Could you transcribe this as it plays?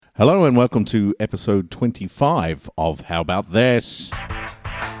Hello and welcome to episode 25 of How About This?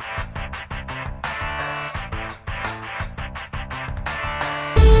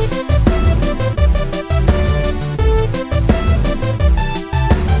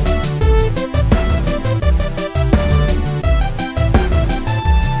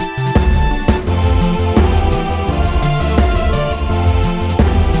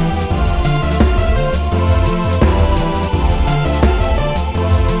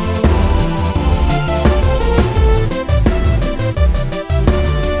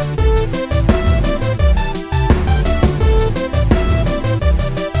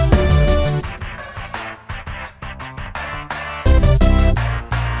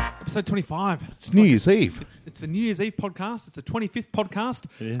 Episode 25. It's New Year's Eve. It's the New Year's Eve podcast. It's the 25th podcast.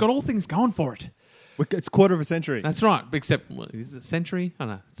 It's got all things going for it. It's quarter of a century. That's right. Except, is it a century? I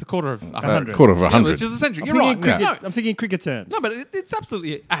don't know. It's a quarter of 100. Quarter of a Yeah, hundred. which is a century. I'm You're right. thinking cricket, No, I'm thinking cricket terms. no, but it's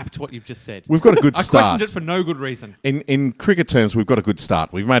absolutely apt what you've just said. We've got a good I start. questioned it for no good reason. In cricket terms, we've got a good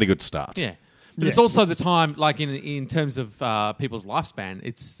start. We've made a good start. Yeah. But Yeah. it's also the time, like in terms of people's lifespan,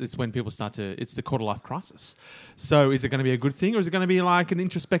 it's when people start to, it's the quarter life crisis. So is it going to be a good thing or is it going to be like an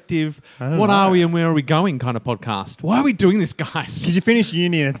introspective, don't what know. are we and where are we going kind of podcast? Why are we doing this, guys? Because you finish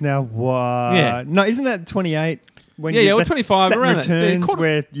uni and it's now what? Yeah. No, isn't that 28? When Yeah, you, yeah, or that's 25, set around that. The returns quarter-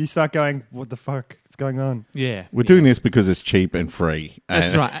 where you start going, what the fuck is going on? Yeah. We're doing this because it's cheap and free. That's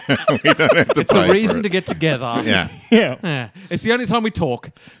And right. we don't have to It's pay a for reason it. to get together. Yeah. Yeah. Yeah. It's the only time we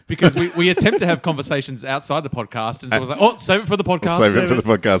talk because we attempt to have conversations outside the podcast and so it's like, oh, save it for the podcast. Save it for the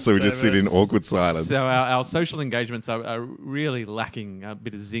podcast, so we Save just sit in it. awkward silence. So our social engagements are really lacking a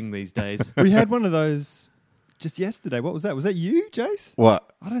bit of zing these days. We had one of those just yesterday. What was that? Was that you, Jace?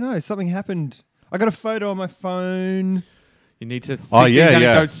 What? I don't know. Something happened. I got a photo on my phone. You need to think Oh, these yeah, yeah.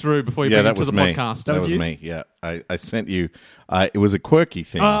 anecdotes through before you Yeah, bring that them to was the me. podcast. That was was you? me. Yeah, I sent you. It was a quirky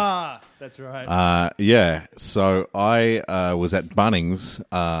thing. Ah, that's right. Yeah, so I was at Bunnings,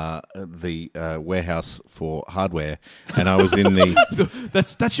 the warehouse for hardware, and I was in the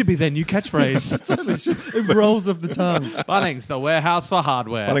That should be their new catchphrase. Totally should. It rolls off the tongue. Bunnings, the warehouse for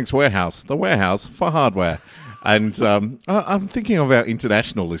hardware. Bunnings warehouse, the warehouse for hardware. And I'm thinking of our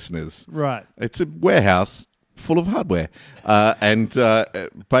international listeners. Right. It's a warehouse full of hardware. And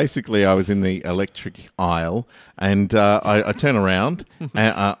basically I was in the electric aisle and I turn around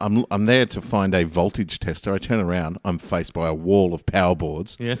and I'm there to find a voltage tester. I turn around, I'm faced by a wall of power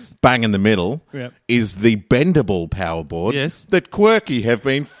boards. Yes. Bang in the middle Yep. is the bendable power board Yes. that Quirky have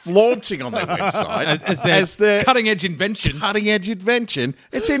been flaunching on their website As their their cutting edge invention. cutting edge invention.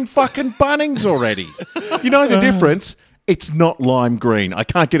 It's in fucking Bunnings already. You know the difference? It's not lime green. I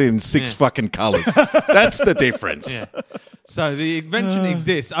can't get it in six Yeah. fucking colours. That's the difference. Yeah. So the invention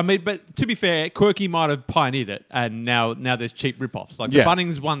exists. I mean, but to be fair, Quirky might have pioneered it, and now there's cheap rip-offs. Like Yeah. the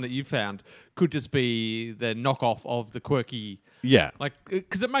Bunnings one that you found could just be the knockoff of the Quirky. Yeah. Like,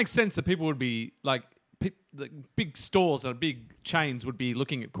 because it makes sense that people would be like, the big stores and big chains would be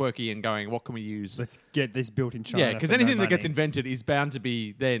looking at Quirky and going, "What can we use?" Let's get this built in China. Yeah, because for no anything that gets money. invented is bound to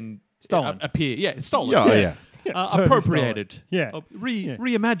be then Stolen. appear. Yeah, it's stolen. Yeah, yeah. Yeah, totally Appropriated. stolen. Yeah.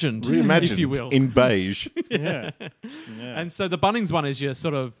 Reimagined, Reimagined if you will. in beige. Yeah. And so the Bunnings one is your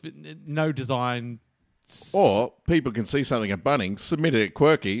sort of no design. Or people can see something at Bunnings, submit it at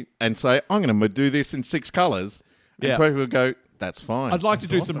Quirky, and say, I'm going to do this in six colours. And Yeah. Quirky will go, that's fine. I'd like to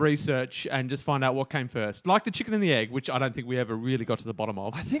do some awesome. research and just find out what came first. Like the chicken and the egg, which I don't think we ever really got to the bottom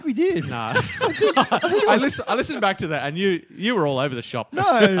of. I think we did. No. I listened back to that and you were all over the shop. No.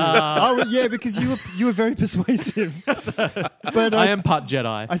 Yeah, because you were very persuasive. But I am part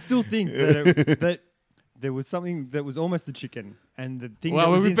Jedi. I still think that there was something that was almost the chicken, and the thing that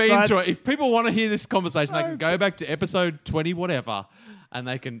Well, was we've been inside. through it. If people want to hear this conversation, they can go back to episode 20, whatever, and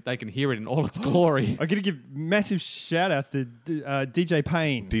they can hear it in all its glory. I'm going to give massive shout outs to DJ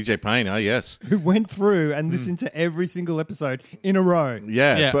Payne, DJ Payne, oh yes. who went through and listened to every single episode in a row.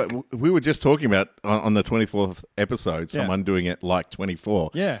 Yeah, Yeah. but we were just talking about on the 24th episode, someone doing it like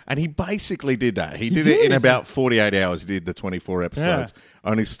 24. Yeah. And he basically did that. He did it in about 48 hours. He did the 24 episodes.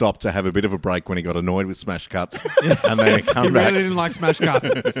 Only stopped to have a bit of a break when he got annoyed with Smash Cuts. And then he He come back. really didn't like smash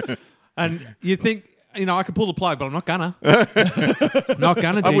cuts. And you think, I could pull the plug, but I'm not gonna. Not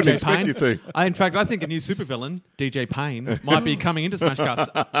gonna, DJ I wouldn't expect Payne. you to. In fact, I think a new supervillain, DJ Payne, might be coming into Smash Cuts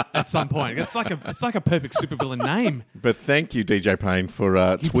at some point. It's like a perfect supervillain name. But thank you, DJ Payne, for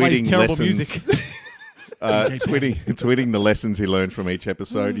He plays tweeting terrible lessons. music. tweeting the lessons he learned from each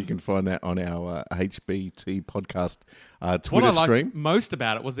episode. You can find that on our HBT podcast What Twitter I liked stream. most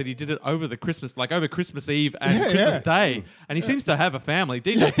about it was that he did it over Christmas Eve and Yeah, Christmas yeah. Day, and he seems to have a family.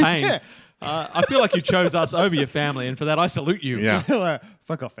 DJ Payne, I feel like you chose us over your family, and for that, I salute you. Yeah. Like,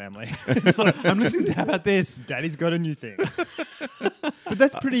 fuck off, family. So I'm listening to how about this? Daddy's got a new thing. But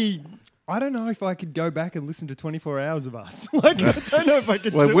that's pretty. I don't know if I could go back and listen to 24 hours of us. Like, I don't know if I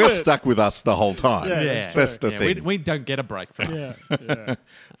could Well, do we're it. stuck with us the whole time. Yeah, Yeah, That's the yeah, thing. we don't get a break from Yeah, us. yeah.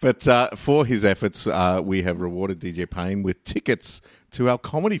 But for his efforts, we have rewarded DJ Payne with tickets to our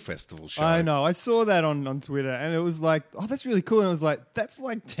comedy festival show. I know. I saw that on Twitter, and it was like, "Oh, that's really cool." And I was like, "That's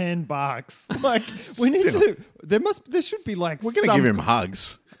like $10." Like, we need Still. to. There should be like. We're going to give him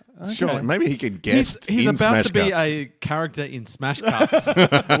hugs. Sure, maybe he could guest He's in about Smash to be Cuts. a character in Smash Cuts,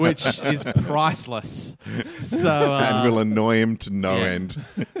 which is priceless. So, and will annoy him to no yeah. end.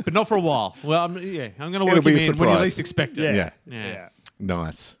 but not for a while. Well, I'm going to It'll work be him a in when you surprise. least expect it. Yeah. Yeah. Yeah.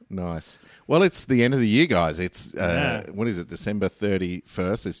 Nice. Well, it's the end of the year, guys. It's, Yeah. what is it, December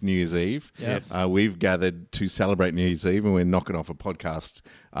 31st? It's New Year's Eve. Yes. We've gathered to celebrate New Year's Eve, and we're knocking off a podcast.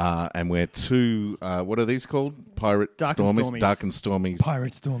 And we're two, what are these called? Pirate Dark and Stormies? Stormies. Dark and Stormies.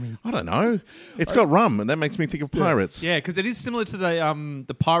 Pirate Stormy. I don't know. It's got rum, and that makes me think of pirates. Yeah, because it is similar to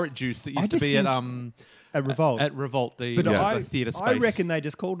the pirate juice that I used to just be At Revolt. at Revolt, the But theatre space. I reckon they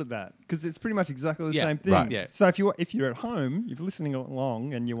just called it that because it's pretty much exactly the Yeah. same thing. Right. Yeah. So if you're at home, if you're listening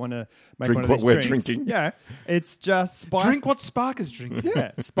along and you want to make Drink one of what these we're drinks, drinking. yeah, it's just spiced. drink what Spark is drinking.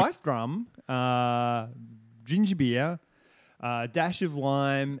 Yeah, spiced rum, ginger beer, dash of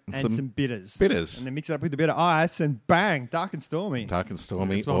lime, and some bitters. bitters. And then mix it up with a bit of ice, and bang, dark and stormy. Dark and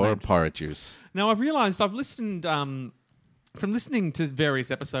Stormy It's well or named. pirate juice. Now, I've realised I've listened from listening to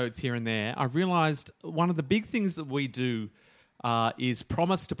various episodes here and there. I've realised one of the big things that we do is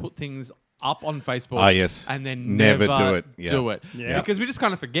promise to put things up on Facebook. Ah, yes. And then Never never do it. Yeah. do it. Yeah. Because we just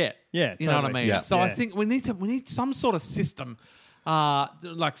kind of forget. Yeah, You know what I totally. mean? Yeah. So I Yeah. think we need some sort of system.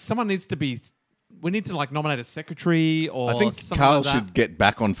 Like someone needs to be. We need to like nominate a secretary or I think something Carl like that. should get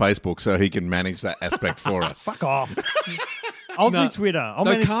back on Facebook so he can manage that aspect for us. Fuck off. I'll No. do Twitter. I'll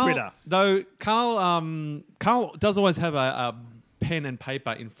Though manage Carl, Twitter. Though Carl does always have a pen and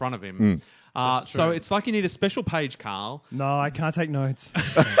paper in front of him. So it's like you need a special page, Carl. No, I can't take notes.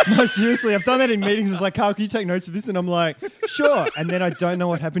 No, seriously, I've done that in meetings. It's like, Carl, can you take notes of this? And I'm like, sure. And then I don't know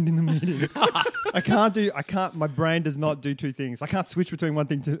what happened in the meeting. I can't, my brain does not do two things. I can't switch between one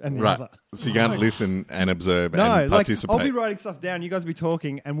thing and the Right. other. So you can't listen and observe No, and like, participate. I'll be writing stuff down. You guys will be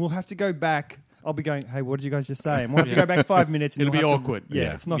talking, and we'll have to go back. I'll be going, hey, what did you guys just say? And we'll have to go back 5 minutes. And It'll you'll be have to- awkward. yeah,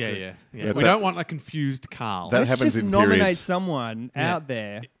 Yeah. it's not yeah, good. yeah. Yeah, We that- don't want a confused Carl. That Let's happens just in nominate periods. someone Yeah. out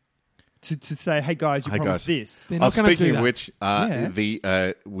there to say, hey, guys, you Hey, promised guys. this. They're not gonna Speaking do of that. which,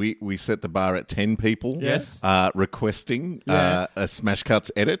 Yeah. we set the bar at 10 people. Yes. Requesting Yeah. a Smash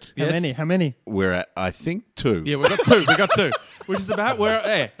Cuts edit. How Yes. many? How many? We're at, I think, 2. Yeah, we got two. We got two, which is about where.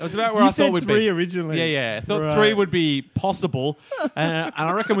 Yeah, it was about where You I said thought we'd 3 be. originally. Yeah. I thought Right. 3 would be possible, and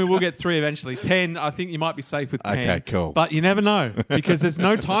I reckon we will get 3 eventually. 10, I think you might be safe with 10. Okay, cool. But you never know because there's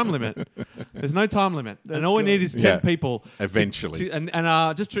no time limit. There's no time limit, and all we good. need is 10 Yeah, people. eventually.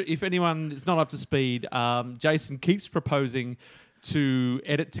 If anyone is not up to speed, Jason keeps proposing to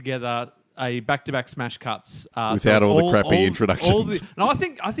edit together a back-to-back Smash Cuts Without it's all the crappy introductions. No, I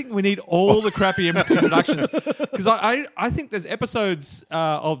think we need all the crappy introductions because I think there's episodes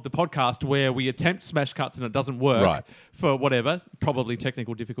of the podcast where we attempt Smash Cuts and it doesn't work Right. for whatever, probably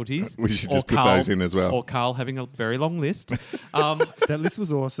technical difficulties. We should or just put those in as well. Or Carl having a very long list. That list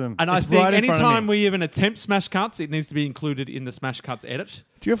was awesome. And It's I think right in front of anytime me. we even attempt Smash Cuts, it needs to be included in the Smash Cuts edit.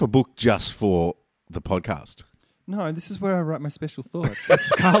 Do you have a book just for the podcast? No, this is where I write my special thoughts. It's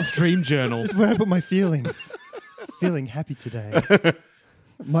Carl's dream journal. It's where I put my feelings. Feeling happy today.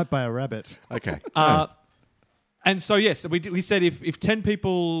 Might buy a rabbit. Okay. And so, yes, we said if 10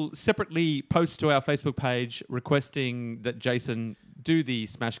 people separately post to our Facebook page requesting that Jason do the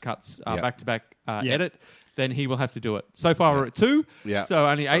Smash Cuts Yeah. back-to-back Yeah. edit, then he will have to do it. So far, we're at 2. Yeah. So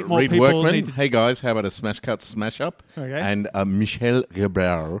only 8 more Reed people Workman, need to... hey guys, how about a Smash Cut Smash Up? Okay. And Michel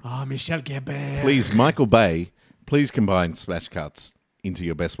Gebauer. Michel Gebert. Please, Michael Bay, please combine Smash Cuts into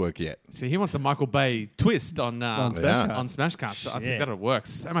your best work yet. See, he wants a Michael Bay twist on Smash Yeah. Cuts. on Smash Cuts. I think Shit. that'll work.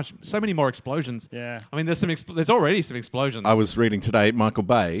 So many more explosions. Yeah. I mean, there's already some explosions. I was reading today, Michael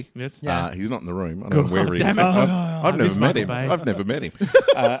Bay. Yes. Yeah. He's not in the room. I don't know where he damn is. it. I've never miss met Michael him. Bay. I've never met him.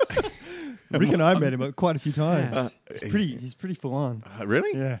 Rick and I met him quite a few times. Yeah. He's pretty full on.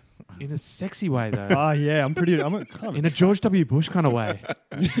 Really? Yeah. in a sexy way, though. Oh, yeah. I'm kind In a George W. Bush kind of way.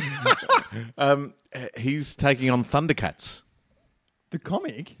 He's taking on Thundercats. the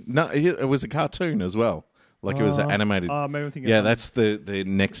comic. No, it was a cartoon as well. Like it was an animated. Oh, maybe I'm thinking. Yeah, of- that's the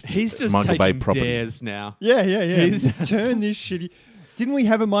next He's just Michael Bay taking property. dares now. Yeah. He's just- Turn this shitty. Didn't we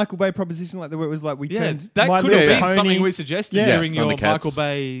have a Michael Bay proposition like that where it was like we Yeah, turned that My could Little have been Pony- something we suggested Yeah. during your Thundercats. Michael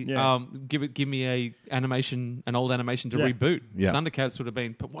Bay. Yeah. Give me an old animation to Yeah. reboot. Yeah. Thundercats would have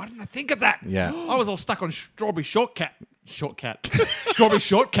been. But why didn't I think of that? Yeah. I was all stuck on Strawberry Shortcat. Strawberry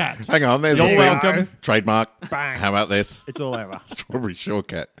Shortcat. Hang on, there's You're a thing. welcome. Trademark. Bang. How about this? It's all over. Strawberry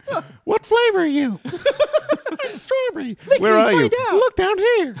shortcut. What flavor are you? I'm strawberry. Where are you? find out. Look down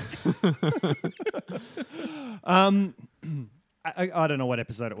here. I don't know what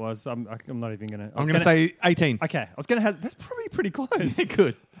episode it was. I'm not even going to. I'm going to say 18. Okay, I was going to have. That's probably pretty close.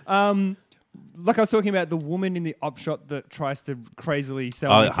 Good. Like I was talking about the woman in the op shop that tries to crazily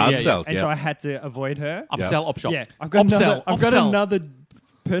sell. Oh, me hard things, sell, and yeah. so I had to avoid her. Upsell, op shop. Yeah, I've got another. I've got upsell. another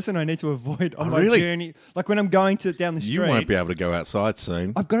person I need to avoid on Oh, my really? journey. Like when I'm going down the street, You won't be able to go outside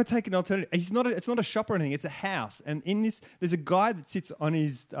soon. I've got to take an alternative. It's not a shop or anything. It's a house, and in this, there's a guy that sits on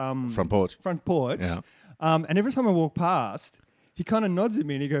his Front porch. Yeah. And every time I walk past, he kind of nods at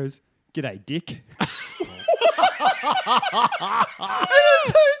me and he goes, "G'day, Dick."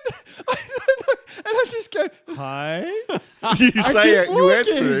 And I just go, "Hi." You I say keep it, you walking.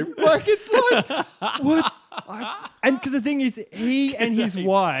 answer him. Like it's like what? And because the thing is, he and his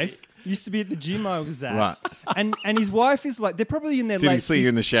wife used to be at the gym I was at, Right. And his wife is like they're probably in their Did late. he see you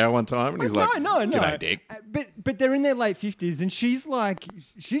in the shower one time? And he's like, no. G'day, Dick. But they're in their late 50s, and she's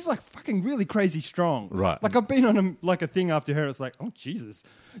like fucking really crazy strong. Right. Like I've been on a thing after her. It's like, oh Jesus.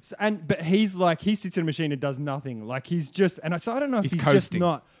 But he's like he sits in a machine and does nothing. Like he's just so I don't know if He's he's just coasting.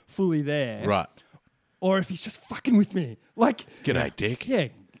 not fully there, Right. or if he's just fucking with me. Like G'day, Dick. yeah,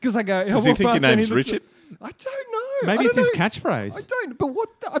 because I go. Does he think your name's Richard? I don't know. Maybe I it's don't his know. catchphrase. I don't. But what?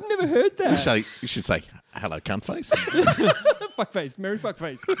 I've never heard that. You should say, hello, cuntface. Fuckface, merry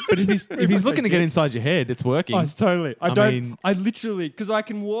fuckface. But if he's looking to get inside your head, it's working. Oh, it's totally. I mean- literally, because I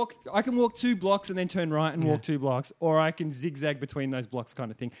can walk 2 blocks and then turn right and walk 2 blocks, or I can zigzag between those blocks, kind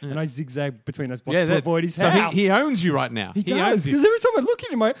of thing. And I zigzag between those blocks to avoid his so house. he owns you right now. He does, owns you. because every time I look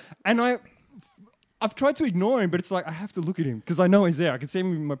at him, I've tried to ignore him, but it's like I have to look at him because I know he's there. I can see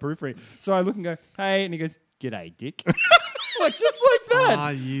him in my periphery. So I look and go, "Hey," and he goes, "G'day, Dick." Like just like that.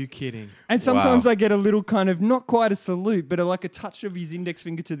 Are you kidding? And sometimes Wow. I get a little kind of not quite a salute, but like a touch of his index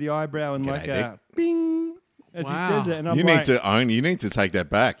finger to the eyebrow and G'day, like Dick. a bing as he Wow. says it. And I'm You like, need to take that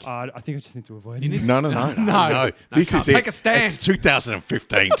back. I think I just need to avoid You him. need- No. No, This can't. is it. Take a stand. It's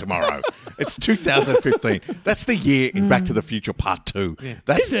 2015 tomorrow. It's 2015. That's the year in Back to the Future Part 2. Yeah.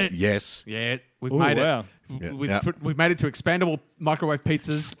 That's Is it? Yes. Yeah, we've Ooh, made wow. it. Yeah. We've made it to expandable microwave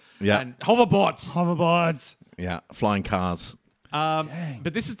pizzas Yeah. and hoverboards. Hoverboards. Yeah. Flying cars.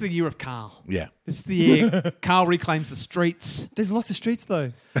 But this is the year of Carl. Yeah. This is the year Carl reclaims the streets. There's lots of streets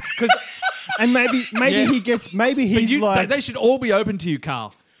though. And maybe Yeah. he gets he's like they should all be open to you,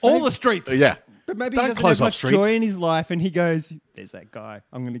 Carl. All the streets. Yeah. but maybe Don't he doesn't close have off much streets. joy in his life and he goes, "There's that guy.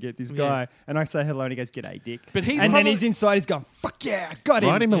 I'm gonna get this guy." Yeah. And I say hello and he goes, "G'day, Dick." But he's and then probably- he's inside, he's going, "Fuck yeah, I got him."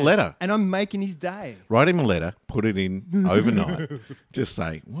 Write him a letter. And I'm making his day. Write him a letter. Put it in overnight. Just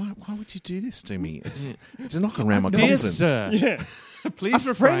say, why would you do this to me? It's knocking around my Dear confidence. sir, Yeah. please A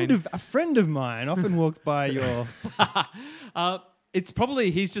refrain. friend of mine often walks by your It's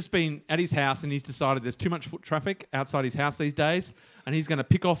probably he's just been at his house and he's decided there's too much foot traffic outside his house these days, and he's going to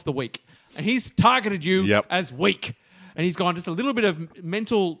pick off the weak. And he's targeted you Yep. as weak. And he's gone just a little bit of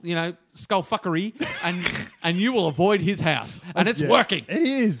mental, skullfuckery, and you will avoid his house. And it's Yeah. working. It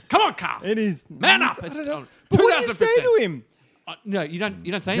is. Come on, Carl. It is. Man up. I It's don't know. 2015. But what do you say to him? No, you don't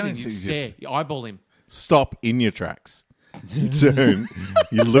say You anything. don't You say- stare. just- You eyeball him. Stop in your tracks. You turn,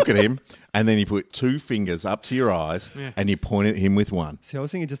 you look at him, and then you put 2 fingers up to your eyes, Yeah. and you point at him with one. See, I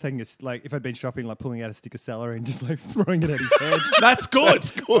was thinking just taking if I'd been shopping, like pulling out a stick of celery and just like throwing it at his head. That's good.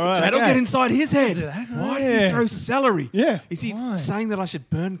 All right, That'll okay. get inside his head. do that. Why do Yeah. you throw celery? Yeah, Is he why? saying that I should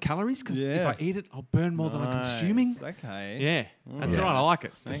burn calories? Because Yeah. if I eat it, I'll burn more than I'm consuming? Nice. Okay. Yeah, that's Yeah. right. I like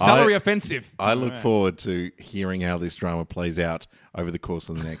it. The you. celery offensive. I look forward to hearing how this drama plays out over the course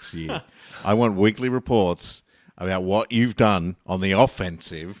of the next year. I want weekly reports about what you've done on the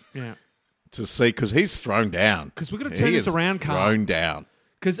offensive Yeah. to see, because he's thrown down. 'Cause we've got to turn this around, Carl. Thrown down.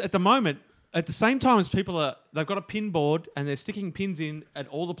 Because at the moment, at the same time as they've got a pin board and they're sticking pins in at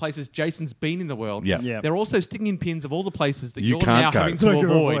all the places Jason's been in the world. Yeah. Yeah. They're also sticking in pins of all the places that You you're can't now go. having Not to gonna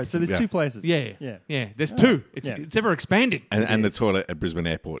avoid. So there's Yeah. 2 places. Yeah. There's 2. It's ever expanding. And the Yes. toilet at Brisbane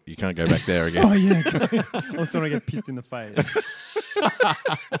Airport. You can't go back there again. Oh yeah. All of a sudden I get pissed in the face.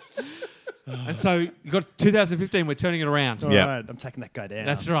 And so you got 2015. We're turning it around. All Yeah. right, I'm taking that guy down.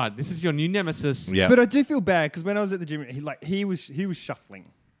 That's right. This is your new nemesis. Yeah. But I do feel bad because when I was at the gym, he was shuffling.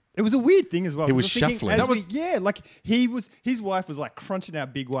 It was a weird thing as well. He 'cause was I was thinking, shuffling. as That we- like his wife was like crunching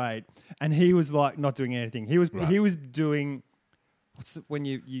out big weight, and he was like not doing anything. He was doing. when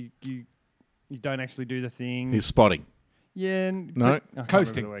you don't actually do the thing. He's spotting. Yeah. No. I can't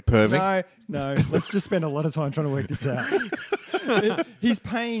Coasting. remember the word. Perving. No. Let's just spend a lot of time trying to work this out. He's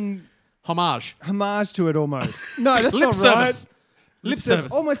paying Homage. homage to it almost. No, that's Lip not service. right. Lip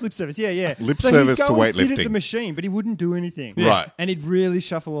service. Almost lip service, yeah. Lip so service he'd to go and sit at weightlifting. the machine, but he wouldn't do anything. Yeah. Right. And he'd really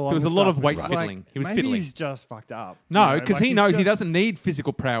shuffle along. There was with a lot stuff. of weight It's fiddling. He was maybe fiddling. he's just fucked up. No, You know, because like he he's knows he just doesn't need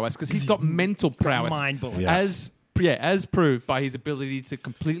physical prowess because he's got mental prowess. mind bullets. Yes. As proved by his ability to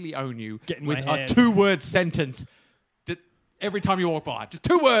completely own you Get in with my a head. 2-word sentence every time you walk by. Just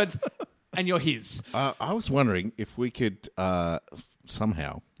 2 words, and you're his. I was wondering if we could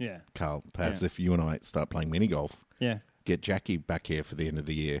somehow, Yeah. Carl, perhaps Yeah. if you and I start playing mini golf, Yeah. get Jackie back here for the end of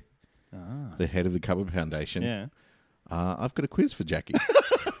the year, the head of the Cupboard Foundation. Yeah. I've got a quiz for Jackie.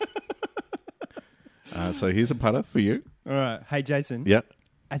 So here's a putter for you. All right. Hey, Jason. Yep.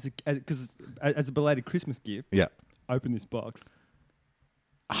 As a belated Christmas gift, Yep. open this box.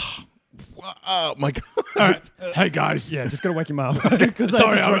 Oh my god! All right. Hey guys. Yeah, just gotta wake him up.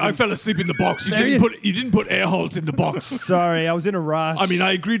 Sorry, I fell asleep in the box. You There didn't put air holes in the box. Sorry, I was in a rush. I mean,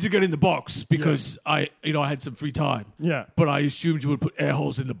 I agreed to get in the box because I had some free time. Yeah. But I assumed you would put air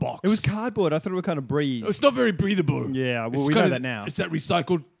holes in the box. It was cardboard. I thought it would kind of breathe. It's not very breathable. Yeah, well, It's we know kinda- that now. It's that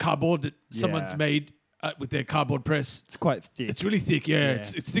recycled cardboard that someone's Yeah. made with their cardboard press. It's quite thick. It's really thick, yeah. Yeah.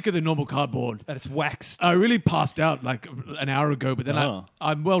 It's thicker than normal cardboard. and it's waxed. I really passed out like an hour ago, but then Oh.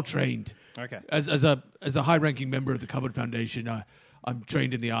 I'm well trained. Okay. As a high-ranking member of the Cupboard Foundation, I'm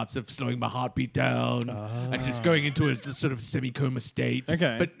trained in the arts of slowing my heartbeat down and just going into a sort of semi-coma state.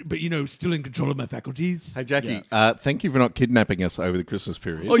 Okay. But still in control of my faculties. Hey Jackie, thank you for not kidnapping us over the Christmas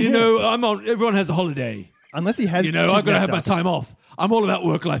period. Oh, everyone has a holiday. Unless he has. I've got to have my kidnapped us. time off. I'm all about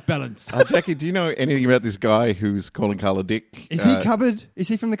work-life balance. Jackie, do you know anything about this guy who's calling Carl a dick? Is he cupboard? Is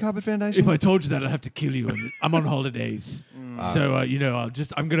he from the Cupboard Foundation? If I told you that, I'd have to kill you. And I'm on holidays, so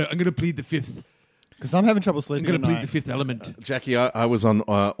I'm gonna plead the fifth. Because I'm having trouble I'm sleeping. gonna plead tonight. the fifth element. Jackie, I was on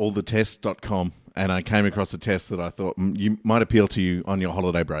allthetest.com and I came across a test that I thought you might appeal to you on your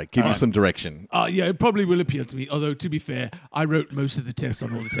holiday break. Give you some direction. Yeah, it probably will appeal to me. Although, to be fair, I wrote most of the tests on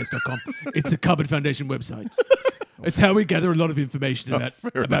allthetest.com. It's a Cupboard Foundation website. It's how we gather a lot of information about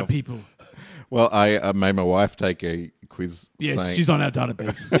enough. people. Well, I made my wife take a quiz. Yes, saying, she's on our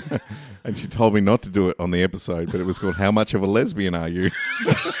database. and she told me not to do it on the episode, but it was called "How Much of a Lesbian Are You?"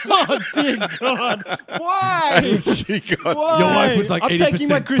 Oh dear God! Why? She got. Why? Your wife was like I'm 80%. taking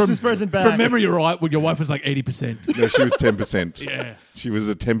my Christmas present back. From memory, you're right. Well, your wife was like 80%. No, she was 10%. Yeah. She was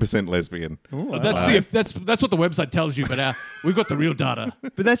a 10% lesbian. That's what the website tells you, but we've got the real data.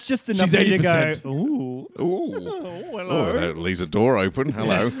 But that's just enough She's for you to 80%. go. Ooh, Ooh. hello. Oh, that leaves a door open.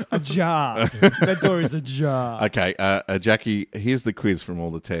 Hello. a jar. That door is a jar. Okay, Jackie, here's the quiz from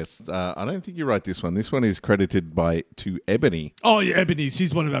all the tests. I don't think you wrote this one. This one is credited to Ebony. Oh, yeah, Ebony.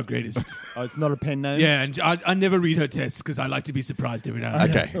 She's one of our greatest. Oh, it's not a pen name. Yeah, and I never read her tests because I like to be surprised every now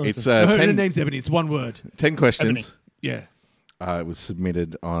and then. Okay, Awesome. it's Her 10, name's Ebony. It's one word. 10 questions. Yeah. It was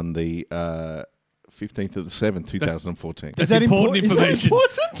submitted on the 15th of the 7th, 2014. That's that important Is that information.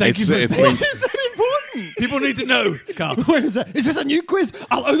 important? Thank you. It's For, been- Is that important? people need to know, Carl. What is that? Is this a new quiz?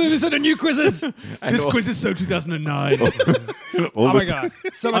 I'll only listen to new quizzes. This quiz is so 2009. all Oh the my God.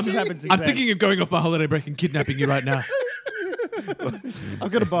 So much has happened since I'm then. thinking of going off my holiday break and kidnapping you right now. I've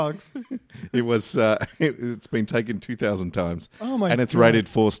got a box. It was. It's been taken 2,000 times. Oh my And it's God. rated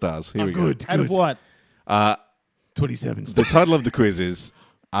 4 stars. Here we go. Good. Out of what? 27. The title of the quiz is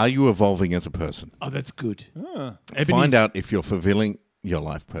 "Are you evolving as a person?" Oh, that's good. Oh. Find out if you're fulfilling your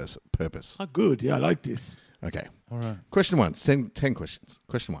life purpose. Oh, good. Yeah, I like this. Okay. All right. Question 1. 10 questions.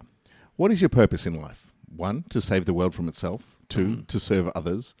 Question 1. What is your purpose in life? 1, to save the world from itself. 2, to serve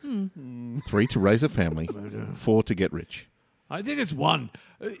others. 3, to raise a family. 4, to get rich. I think it's 1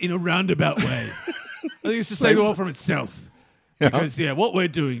 in a roundabout way. I think it's to save the world from itself. Because, what we're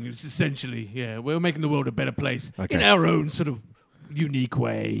doing is essentially, we're making the world a better place Okay. in our own sort of unique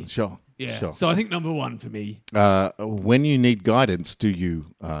way. Sure. Yeah. Sure. So I think number 1 for me. When you need guidance, do you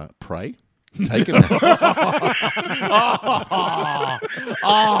pray? Take it.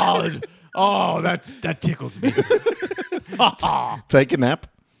 That tickles me. Take a nap.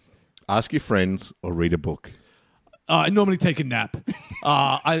 Ask your friends or read a book. I normally take a nap.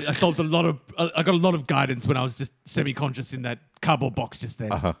 I solved a lot of. I got a lot of guidance when I was just semi-conscious in that cardboard box just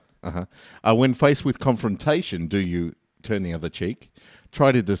then. When faced with confrontation, do you turn the other cheek?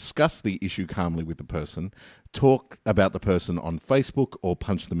 Try to discuss the issue calmly with the person. Talk about the person on Facebook or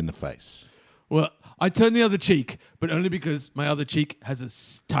punch them in the face. Well, I turn the other cheek, but only because my other cheek has a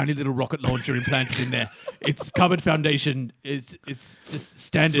tiny little rocket launcher implanted in there. It's cupboard foundation. It's just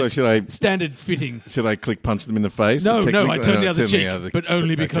standard. So should I- standard fitting? Should I click punch them in the face? No, I Technically- turn the other turn cheek, but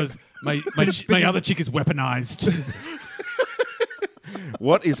only okay. because my other cheek is weaponized.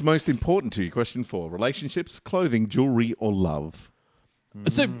 What is most important to you? Question 4. Relationships, clothing, jewelry, or love?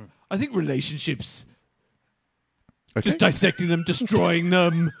 So I think relationships. Okay. Just dissecting them, destroying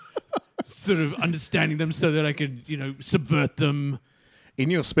them, sort of understanding them so that I could, subvert them. In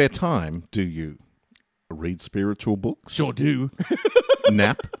your spare time, do you read spiritual books? Sure do.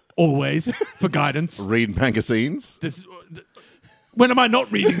 Nap? Always for guidance. Read magazines? When am I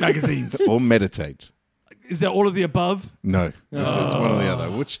not reading magazines? Or meditate? Is that all of the above? No. It's one or the other.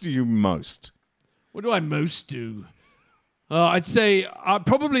 Which do you most? What do I most do? I'd say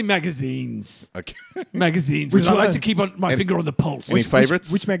probably magazines. Okay. Magazines, because I like ones? to keep my finger on the pulse. Any favourites?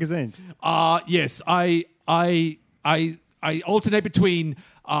 Which magazines? Yes, I alternate between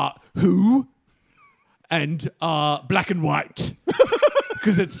Who and Black and White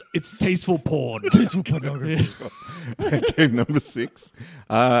because it's tasteful porn. Tasteful pornography. Okay, number 6.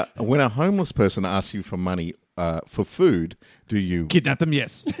 When a homeless person asks you for money for food, do you... Kidnap them?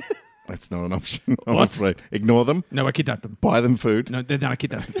 Yes. That's not an option, I'm What? afraid. Ignore them, No, I kidnap them. buy them food, No, then I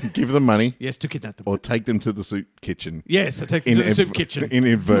kidnap them. give them money, Yes, to kidnap them. or take them to the soup kitchen. Yes, I take them to the soup kitchen. In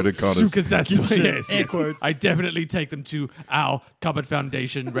inverted commas. Because that's what, yes, Air yes. quotes. I definitely take them to our Cupboard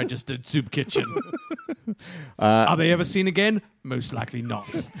Foundation registered soup kitchen. Are they ever seen again? Most likely not.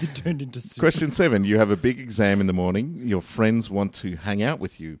 It turned into soup. Question 7. You have a big exam in the morning. Your friends want to hang out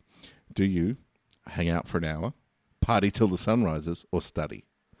with you. Do you hang out for an hour, party till the sun rises, or study?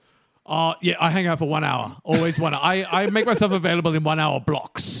 Yeah, I hang out for 1 hour. Always 1 hour. I make myself available in 1 hour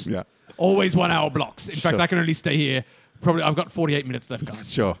blocks. Yeah. Always 1 hour blocks. In fact, Sure. I can only stay here. Probably, I've got 48 minutes left,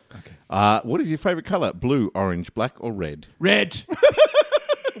 guys. Sure. Okay. What is your favorite color? Blue, orange, black, or red? Red,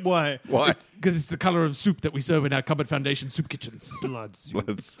 Why? Why? because it's the color of soup that we serve in our Cupboard Foundation soup kitchens. Blood soup.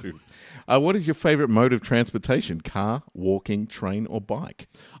 Let's see. What is your favorite mode of transportation? Car, walking, train, or bike?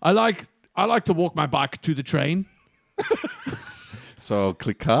 I like to walk my bike to the train. So I'll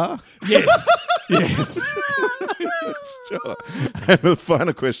click car. Yes, yes. Sure. And the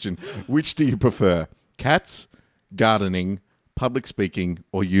final question. Which do you prefer? Cats, gardening, public speaking,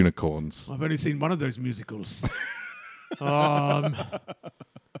 or unicorns? I've only seen one of those musicals. So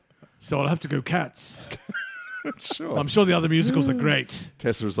I'll have to go Cats. Sure. I'm sure the other musicals are great.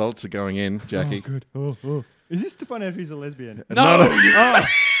 Test results are going in, Jackie. Good. Oh. Is this to find out if he's a lesbian? No,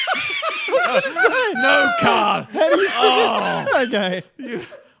 no, Carl. Okay.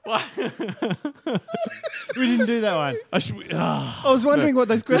 What? We didn't do that one. I I was wondering what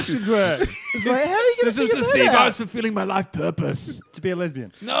those questions were. It's like, how are you going This was to see if I was fulfilling my life purpose. to be a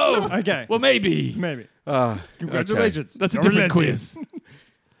lesbian? No. Okay. Well, maybe. Maybe. Okay. Congratulations. That's a You're different lesbian. quiz.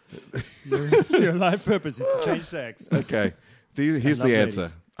 Your life purpose is to change sex. Okay. Here's love the answer.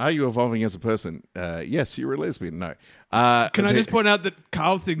 ladies. Are you evolving as a person? Yes, you're a lesbian. No. Can I just point out that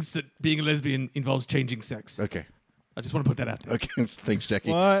Carl thinks that being a lesbian involves changing sex? Okay. I just want to put that out there. Okay. Thanks, Jackie.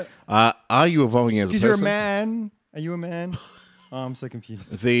 What? Are you evolving as a Because person? you're a man. Are you a man? Oh, I'm so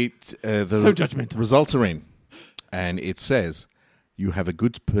confused. The So judgmental. results are in, and it says you have a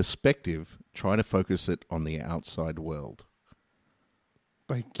good perspective. Try to focus it on the outside world.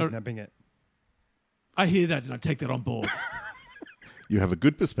 By kidnapping it. I hear that and I take that on board. You have a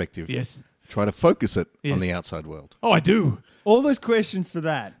good perspective. Yes. Try to focus it Yes. on the outside world. Oh, I do. All those questions for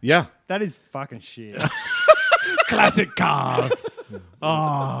that. Yeah. That is fucking shit. Classic Carl.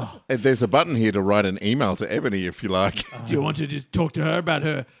 Oh, And there's a button here to write an email to Ebony if you like. do you want to just talk to her about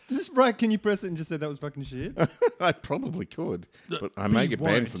her? Just right, can you press it and just say that was fucking shit? I probably could, but I may you get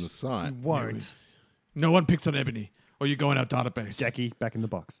banned won't. from the site. Won't. No one picks on Ebony, or you go in our database. Jackie, back in the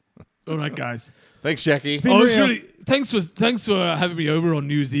box. All right, guys. Thanks, Jackie. been Oh, it's real. really thanks for having me over on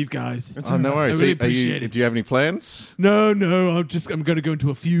New Year's Eve, guys. Oh, no worries. I really Are you, appreciate it. do you have any plans? No, I'm going to go into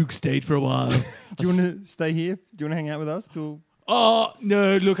a fugue state for a while. Do you want to stay here? Do you want to hang out with us till? Oh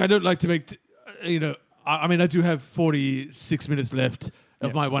no! Look, I don't like to make. I mean, I do have 46 minutes left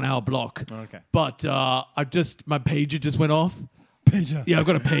of my 1 hour block. Okay. But my pager just went off. Pager. Yeah, I've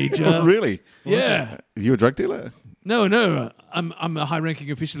got a pager. Really? Yeah. You a drug dealer? No. I'm a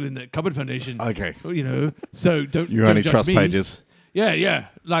high-ranking official in the Cupboard Foundation. Okay. So don't. You don't only judge trust me. pages. Yeah.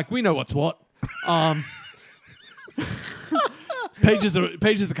 Like we know what's what. Pages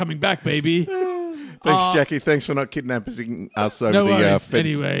are coming back, baby. Thanks, Jackie. Thanks for not kidnapping us over No the worries.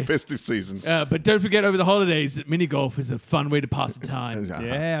 Anyway. festive season. But don't forget, over the holidays, mini golf is a fun way to pass the time.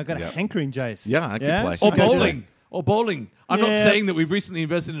 Yeah, I got a hankering, Jace. Yeah, I could play. Or I could bowling. Or bowling. I'm not Yeah. saying that we've recently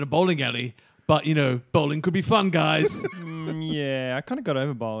invested in a bowling alley, But, bowling could be fun, guys. Yeah, I kind of got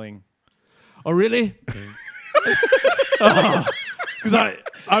over bowling. Oh, really? Because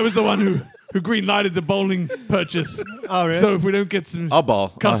I was the one who green-lighted the bowling purchase. Oh, really? So if we don't get some I'll bowl. I'll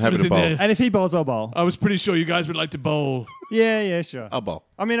have customers it a in bowl. there, And if he bowls, I'll bowl. I was pretty sure you guys would like to bowl. Yeah, sure. I'll bowl.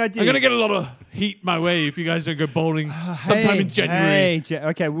 I mean, I did. I'm going to get a lot of heat my way if you guys don't go bowling sometime in January.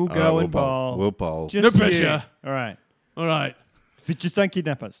 Okay, we'll All go right, we'll and bowl. bowl. We'll bowl. Just No you. pressure. All right. All right. But just don't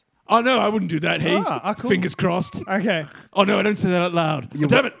kidnap us. Oh, no, I wouldn't do that, hey. Cool. Fingers crossed. Okay. Oh, no, I don't say that out loud.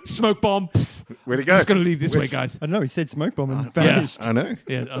 Damn it. Smoke bomb. Pfft. Where'd he I'm go? just going to leave this way, Where's- guys. I don't know. He said smoke bomb and vanished. I know.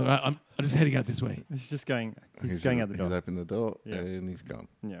 Yeah, all right, I'm just heading out this way. He's just going. He's going out the door. He's opened the door Yeah. and he's gone.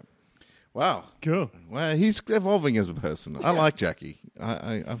 Yeah. Wow. Cool. Well, he's evolving as a person. I like Jackie.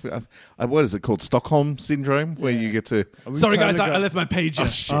 What is it called? Stockholm syndrome, where you get to. Sorry, guys, I left my pager. Oh,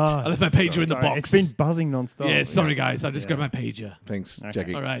 shit. I left my pager in the Sorry, box. It's been buzzing nonstop. Yeah, sorry, guys. I just got my pager. Thanks, Okay.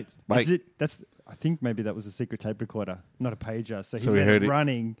 Jackie. All right. Mate, Is it? I think maybe that was a secret tape recorder, not a pager. So he So he went heard it-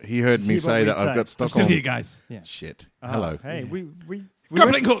 running. he heard See me what say we'd that I've got I'm still Stockholm. here, guys. Yeah. Shit. Oh, Hello. Hey, we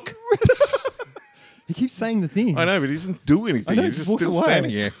Grappling hook. He keeps saying the things. I know, but he doesn't do I anything. know, He's he just walks still away.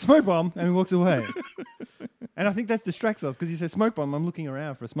 standing here. Smoke bomb, and he walks away. And I think that distracts us because he says smoke bomb. I'm looking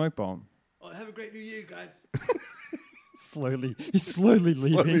around for a smoke bomb. Oh, have a great new year, guys. Slowly, he's slowly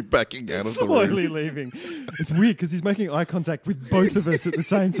leaving. Slowly backing out of the Slowly room. leaving. It's weird because he's making eye contact with both of us at the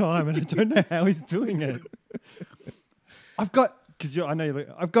same time, and I don't know how he's doing it. I've got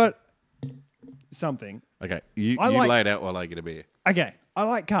I've got something. Okay, you I like- lay it out while I get a beer. Okay, I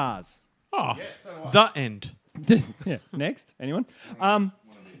like cars. Oh, the end. Yeah. Next, anyone?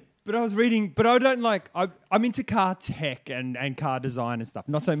 But I was reading, but I don't like. I'm into car tech and car design and stuff.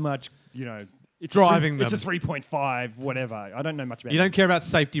 Not so much, It's Driving It's a them. 3.5, whatever. I don't know much about You don't care about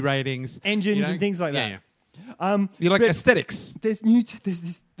safety ratings, engines You don't- and things like that. Yeah. You like but aesthetics. There's new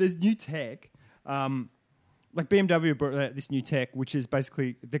tech. Like BMW brought out this new tech, which is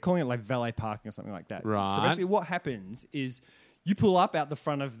basically they're calling it like valet parking or something like that. Right. So basically, what happens is you pull up out the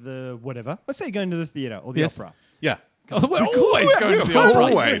front of the whatever. Let's say you're going to the theater or the Yes. opera. Yeah. Oh, we're always going to the opera.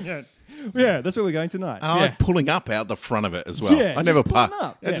 Always. Yeah, that's where we're going tonight. I like pulling up out the front of it as well. Yeah, I just never pulling park.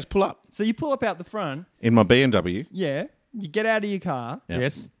 up. Yeah, Yeah. just pull up. So you pull up out the front. In my BMW. Yeah, you get out of your car, Yeah.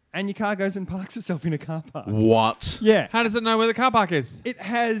 Yes. and your car goes and parks itself in a car park. What? Yeah, How does it know where the car park is?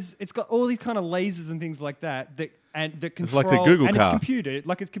 it's got all these kind of lasers and things like that that control. like the Google and car.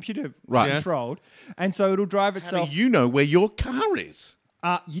 It's computer Right. Yes. controlled, and so it'll drive How itself. do you know where your car is?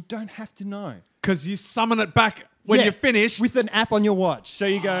 You don't have to know. Because you summon it back when Yeah, you're finished. with an app on your watch. So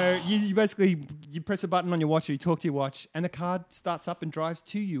you go, you basically you press a button on your watch, or you talk to your watch, and the car starts up and drives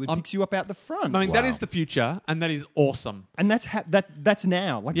to you. It picks you up out the front. I mean, that Wow. is the future, and that is awesome. and that's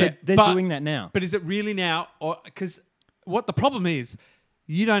now. Like Yeah, they're but- doing that now. But is it really now? Or because what the problem is,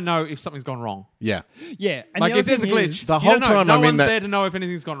 you don't know if something's gone wrong. Yeah. Yeah, and Like the if other there's a thing glitch, is, The you whole don't know. time no I'm in one's that- there to know if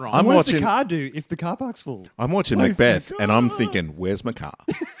anything's gone wrong. I'm what does the watching- car do if the car park's full? I'm watching Where's Macbeth, the and I'm car? thinking, where's my car?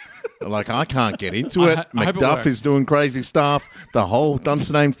 Like, I can't get into I it. hope it Macduff works. is doing crazy stuff. The whole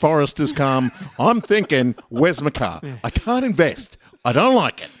Dunsinane Forest has come. I'm thinking, where's my car? I can't invest. I don't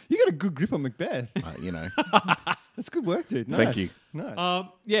like it. You got a good grip on Macbeth. You know. That's good work, dude. Nice. Thank you. Nice.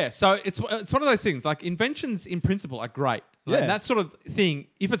 Yeah, so it's one of those things. Like inventions in principle are great. Like, Yeah. that sort of thing,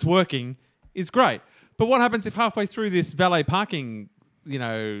 if it's working, is great. But what happens if halfway through this valet parking,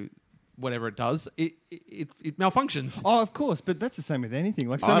 whatever it does, it malfunctions? Oh, of course, but that's the same with anything.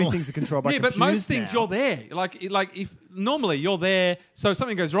 Like so I many like- things are controlled by Yeah, but computers most things now. you're there. Like if normally you're there, so if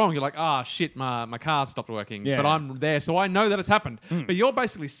something goes wrong, you're like, shit, my car stopped working. Yeah. But I'm there, so I know that it's happened. But you're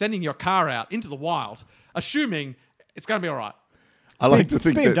basically sending your car out into the wild, assuming it's going to be all right. I like to It's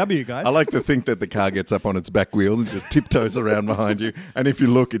think BMW, that, guys. I like to think that the car gets up on its back wheels and just tiptoes around behind you. And if you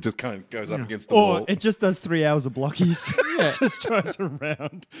look, it just kind of goes up against the Or wall. it just does 3 hours of blockies. It just drives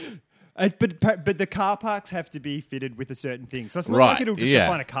around. But the car parks have to be fitted with a certain thing. So it's not Right, like it'll just yeah.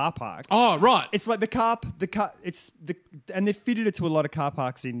 go find a car park. Oh, right. It's like and they've fitted it to a lot of car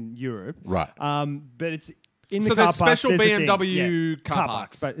parks in Europe. Right. But it's in the So car there's park, special there's a thing. BMW Yeah, car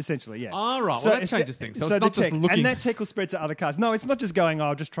parks. but essentially, yeah. Oh, right. Well, that changes things. So it's the not just tech, looking- and that tech will spread to other cars. No, it's not just going,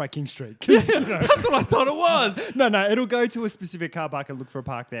 I'll just try King Street. 'Cause, you know, That's what I thought it was. no, it'll go to a specific car park and look for a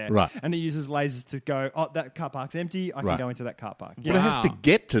park there. Right. And it uses lasers to go, that car park's empty, I can Right. go into that car park. But it has to Wow.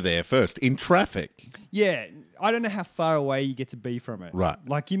 get to there first in traffic. Yeah, I don't know how far away you get to be from it. Right.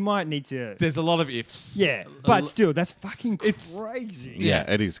 Like you might need to. There's a lot of ifs. Yeah, but still, that's fucking It's- crazy. Yeah,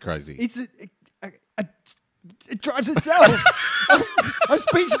 it is crazy. It drives itself. I'm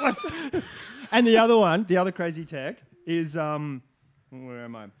speechless. And the other crazy tech is Where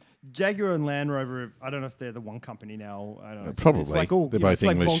am I? Jaguar and Land Rover. I don't know if they're the one company now. I don't know. It's Probably. like all. They're you know, both it's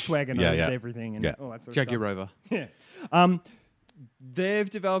like English. Volkswagen Yeah, owns yeah. everything and Yeah. all that sort of Jaguar stuff. Rover. Yeah. They've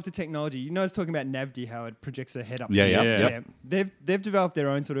developed a technology. You know, I was talking about Navdi, how it projects a head up. Yeah, here. yeah, Yeah. They've developed their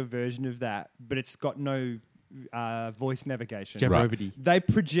own sort of version of that, but it's got no voice navigation. Javrovity. They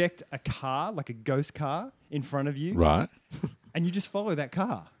project a car, like a ghost car, in front of you, Right. and you just follow that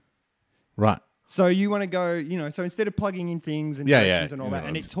car. Right. So you want to go, you know, so instead of plugging in things and Yeah, directions yeah, and all you that, know,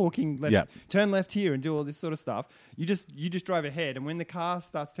 and it's- it talking, left, Yeah. turn left here and do all this sort of stuff, you just drive ahead, and when the car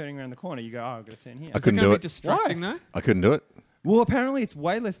starts turning around the corner, you go, oh, I've got to turn here. I Is it couldn't going do to it. be distracting though? I couldn't do it. Well, apparently it's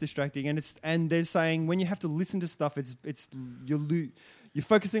way less distracting, and they're saying when you have to listen to stuff, you're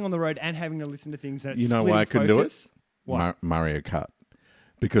focusing on the road and having to listen to things. And it's You know splitting why I couldn't do it? focus. Why? Mario Kart.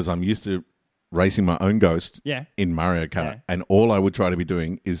 Because I'm used to racing my own ghost Yeah. in Mario Kart, Yeah. and all I would try to be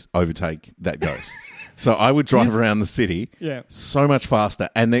doing is overtake that ghost. So I would drive around the city Yeah. so much faster,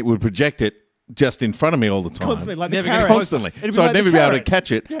 and they would project it just in front of me all the time. Constantly, like Never the gonna carrot. Constantly. It'd be So like I'd the never be able to carrot.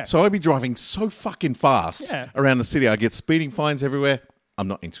 catch it. Yeah. So I'd be driving so fucking fast Yeah. around the city. I get speeding fines everywhere. I'm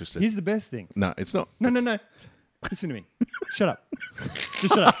not interested. Here's the best thing. No, it's not. No. Listen to me. Shut up.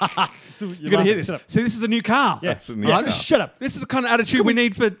 Just shut up. You're going to hear this. Shut up. See, this is the new car. Yeah. That's a new Yeah. car. Just shut up. This is the kind of attitude we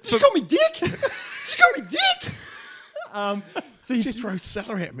need for She called me Dick. She called me Dick. So She throws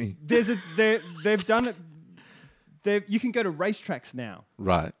celery at me. they've done it. You can go to racetracks now,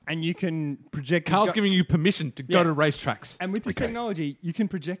 Right. and you can project. Carl's giving you permission to Yeah. go to racetracks. And with this Okay. technology, you can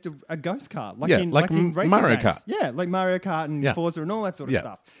project a ghost car, Yeah, like in racing Mario games. Kart. Yeah, like Mario Kart and Yeah. Forza and all that sort of Yeah.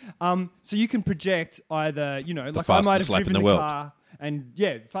 stuff. So you can project either, you know, like I might have fastest lap in driven the the world. car, and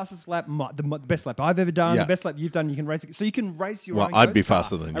yeah, fastest lap, the best lap I've ever done, Yeah. the best lap you've done. You can race it, so you can race your Well, own. I'd be ghost car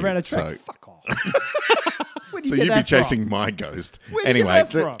faster than you, around a track. so- Fuck off. Where do So you get you'd be that from? chasing my ghost. Where do you get Anyway,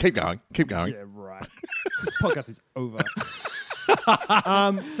 that from? keep going. Keep going. Yeah, right. This podcast is over.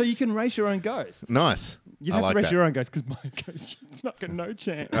 So you can race your own ghost. Nice. You'd I have like to race that. your own ghost because my ghost, you've not got no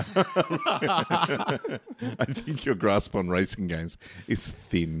chance. I think your grasp on racing games is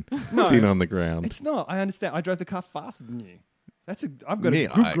thin. No. Thin on the ground. It's not. I understand. I drove the car faster than you. I've got Yeah,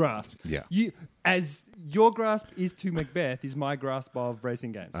 a good grasp. yeah. As your grasp is to Macbeth, is my grasp of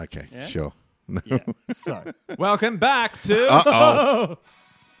racing games. Okay, Yeah? sure. Yeah. So Welcome back to Uh-oh.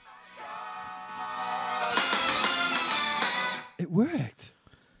 it worked.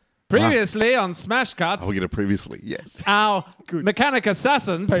 previously on Smash Cuts. I'll get it previously. Yes. Our Good. mechanic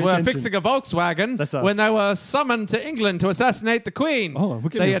assassins Pay were attention. fixing a Volkswagen That's us. when they were summoned to England to assassinate the Queen. Oh, we're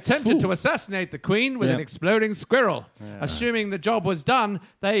getting They a attempted fool. to assassinate the Queen with Yeah. an exploding squirrel. Assuming the job was done,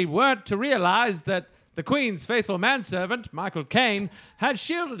 they weren't to realize that the Queen's faithful manservant, Michael Caine, had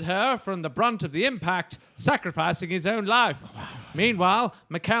shielded her from the brunt of the impact, sacrificing his own life. Meanwhile,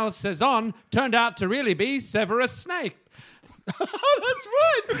 Mikhail Sezon turned out to really be Severus Snape. Oh,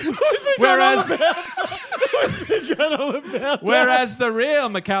 that's right. Whereas the real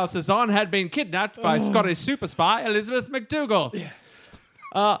Mikhail Sezon had been kidnapped by Scottish super spy Elizabeth McDougall.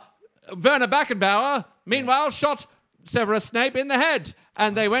 Werner Backenbauer, meanwhile, shot Severus Snape in the head,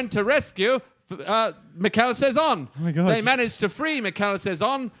 and they went to rescue Mikhail Sezon. Oh my God. They managed to free Mikhail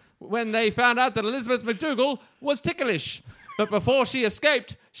Sezon when they found out that Elizabeth McDougall was ticklish. But before she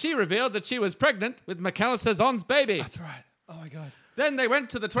escaped, she revealed that she was pregnant with Mikhail Sezon's baby. That's right. Oh my god. Then they went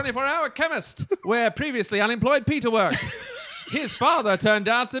to the 24-hour chemist, where previously unemployed Peter worked. His father turned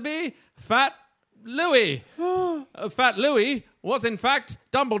out to be Fat Louis. Fat Louis was, in fact,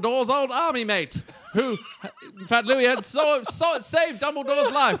 Dumbledore's old army mate, who, Fat Louis had saved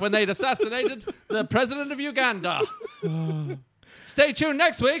Dumbledore's life when they'd assassinated the president of Uganda. Stay tuned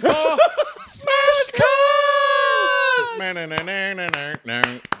next week for Smash Cuts!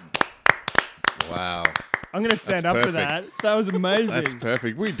 Wow. I'm going to stand That's up for perfect. that. That was amazing. That's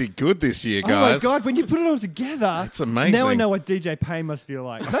perfect. We did good this year, Oh my guys. god, when you put it all together. It's amazing. Now I know what DJ Payne must feel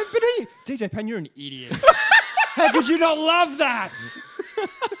like. No, but DJ Payne, you're an idiot. How could you not love that?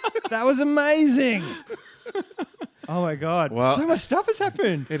 That was amazing. Oh my god. Well- so much stuff has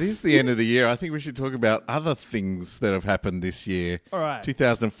happened. It is the end of the year. I think we should talk about other things that have happened this year. All right.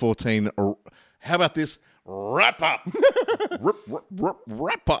 2014. How about this? Wrap up.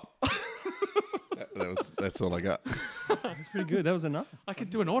 Wrap up. That's all I got. That's pretty good. That was enough. I could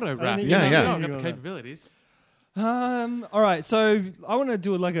do an auto rap. think Yeah, you yeah. know- I've got the capabilities. All right, so I want to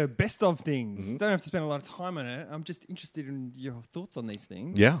do like a best of things. Mm-hmm. Don't have to spend a lot of time on it. I'm just interested in your thoughts on these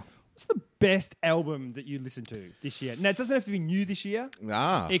things. Yeah. What's the best album that you listened to this year? Now, it doesn't have to be new this year.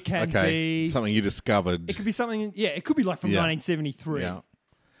 It can be- something you discovered. It could be something, yeah, it could be like from Yeah. 1973. Yeah.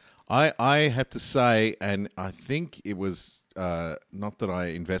 I have to say, and I think it was not that I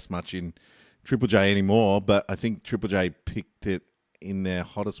invest much in Triple J anymore, but I think Triple J picked it in their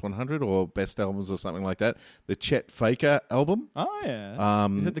hottest 100 or best albums or something like that. The Chet Faker album. Oh yeah.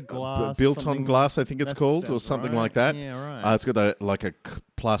 Is it the glass? Built on something? Glass, I think it's That called, or sounds something right. like that. Yeah, right. It's got a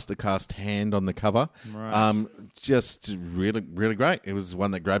plaster cast hand on the cover. Right. Just really, really great. It was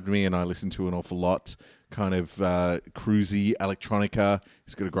one that grabbed me, and I listened to an awful lot. Kind of cruisy electronica.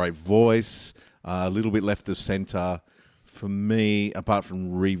 He's got a great voice. A little bit left of center. For me, apart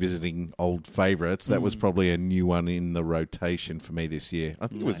from revisiting old favourites, that was probably a new one in the rotation for me this year. I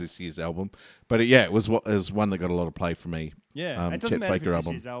think it was this year's album. But it was one that got a lot of play for me. Yeah. It Chet doesn't matter if Faker it's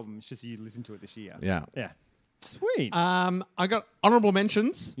album. this year's album. It's just you listen to it this year. Yeah. Yeah. Sweet. I got honourable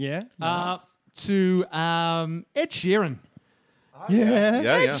mentions yeah. to Ed Sheeran. Yeah.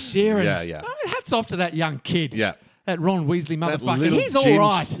 Yeah, Ed yeah. Sheeran. Yeah. Oh, hats off to that young kid. Yeah. That Ron Weasley motherfucker. little He's all ginge.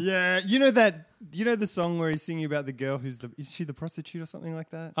 right. Yeah. You know the song where he's singing about the girl is she the prostitute or something like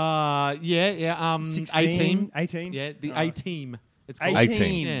that? Yeah. 16? A-Team. 18? Yeah, the Oh. A-Team. It's called.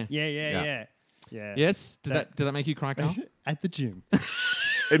 18. Yeah. Yeah. Yes. Did that make you cry, Carl? At the gym.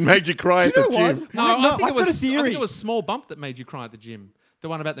 It made you cry at Do the you know gym. what? No, No, I think I've it was. got a I theory. think it was Small Bump that made you cry at the gym. The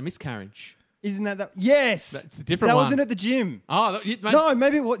one about the miscarriage. Isn't that? Yes. That's a different that one. wasn't at the gym. Oh, mate, No,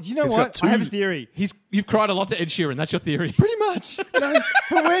 maybe it was. You know He's what? got I have a two- theory. You've cried a lot to Ed Sheeran. That's your theory. Pretty much. No,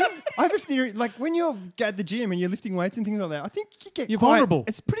 but when I have a theory, like when you're at the gym and you're lifting weights and things like that, I think you get You're quite, vulnerable.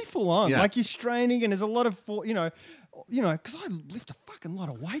 It's pretty full on. Yeah. Like you're straining and there's a lot of, because I lift a fucking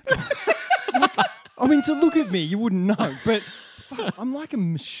lot of weight, guys. I mean, to look at me, you wouldn't know, but fuck, I'm like a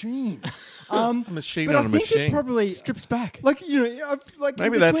machine. A machine but on I a think machine. it probably Strips back. like like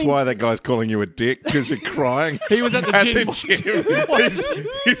Maybe in that's between- why that guy's calling you a dick, because you're crying. He was at the gym.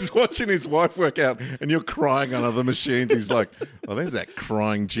 He's watching his wife work out, and you're crying on other machines. He's like, "Oh, there's that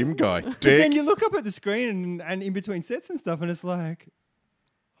crying gym guy, But then dick." you look up at the screen and in between sets and stuff, and it's like,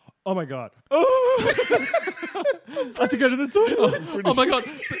 oh my god, oh, I have to go to the toilet. Oh my god,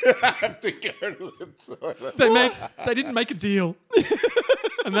 have to go to the toilet. they didn't make a deal,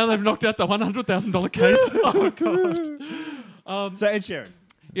 and now they've knocked out the $100,000 case. Oh god. So Ed Sheeran.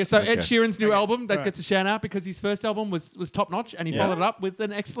 Yeah, so Ed Okay. Sheeran's new album that Right. gets a shout out because his first album was top notch, and he Yeah. followed it up with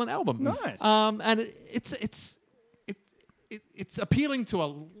an excellent album. Nice. And it's appealing to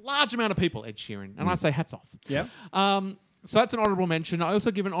a large amount of people. Ed Sheeran, and I say hats off. Yeah. So that's an honourable mention. I also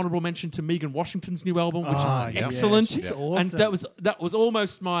give an honourable mention to Megan Washington's new album, which is yeah. excellent. Yeah, she's And awesome. that was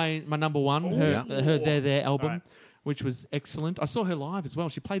almost my number one. Her There album, Right. which was excellent. I saw her live as well.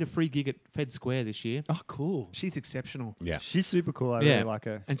 She played a free gig at Fed Square this year. Oh, cool. She's exceptional. Yeah, She's super cool. I Yeah, really like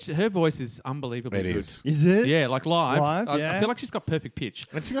her. and her voice is unbelievably it good. is. Is it? Yeah, like live. Live, I yeah. feel like she's got perfect pitch.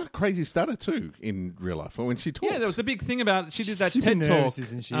 And she got a crazy stutter too in real life when she talks. Yeah, there was a big thing about she did She's that super TED nervous, talk.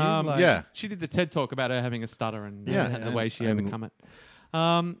 isn't she? Yeah. she did the TED talk about her having a stutter and Yeah. the way she And- overcome it.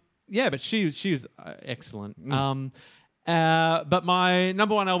 But she was excellent. Mm. But my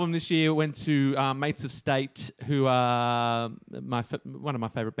number one album this year went to Mates of State, who are one of my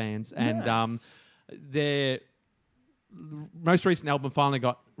favorite bands, and Nice. their most recent album finally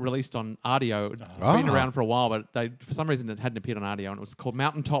got released on Audio. It'd been Ah. around for a while, but for some reason it hadn't appeared on Audio, and it was called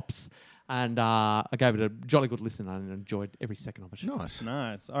Mountaintops. And I gave it a jolly good listen and enjoyed every second of it. nice.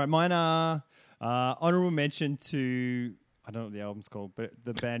 Nice. All right, mine are honorable mention to. I don't know what the album's called, but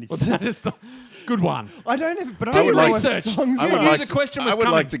the band is. Well, that is the good one. I don't have, but I Do don't your know what research. songs I are. would would knew like the to- question I was would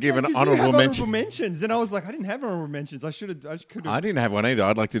coming. like to give an Because you honourable have mention. honorable mentions, and I was like, I didn't have honorable mentions. I could have. I didn't have one either.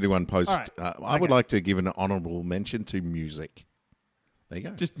 I'd like to do one post. All right. I would Okay. like to give an honourable mention to music. There you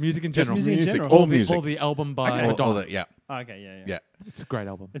go. Just music in Just general. music in music. general. All Or the, music. or the album by Okay. All Madonna. that, yeah, Okay, yeah. yeah. It's a great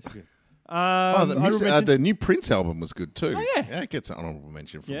album. It's good. Oh, the, honorable mention- the new Prince album was good too. Oh, yeah. Yeah, it gets an honourable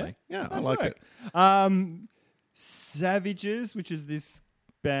mention from Yeah? me. Yeah, I Nice like work. it. Savages, which is this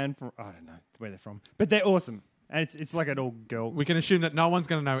band from I don't know where they're from, but they're awesome, and it's like an all girl. We can assume that no one's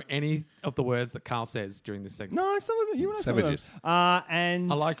going to know any of the words that Carl says during this segment. No, some of them you know some of them. Savages.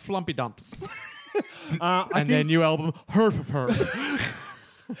 And I like Flumpy Dumps. I And their think new album, Her for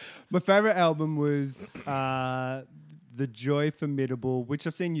Her. my favorite album was The Joy Formidable, which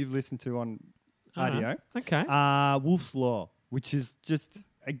I've seen you've listened to on audio. Okay. Wolf's Law, which is just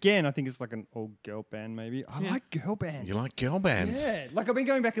again, I think it's like an all girl band. Maybe I like girl bands. You like girl bands? Yeah, like I've been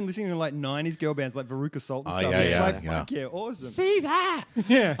going back and listening to like '90s girl bands like Veruca Salt and Oh, stuff. yeah, It's yeah, like, yeah. fuck yeah, awesome. See that?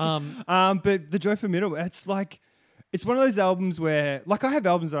 Yeah. But The Joy Formidable, it's like, it's one of those albums where, like, I have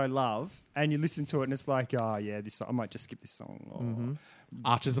albums that I love, and you listen to it, and it's like, oh yeah, this I might just skip this song. Or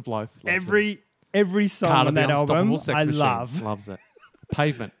Arches of Loaf. Loves it. Every song Carter, on the that album, Unstoppable Sex I Machine. love. Loves it.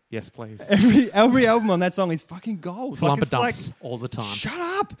 Pavement. Yes, please. Every album on that song is fucking gold. Flumper it's like, Dumps all the time. shut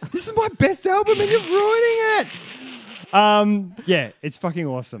up! This is my best album, and you're ruining it. Yeah, it's fucking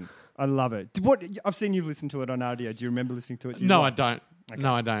awesome. I love it. What I've seen you've listened to it on audio. Do you remember listening to it? Do you No, I like it? don't. Okay.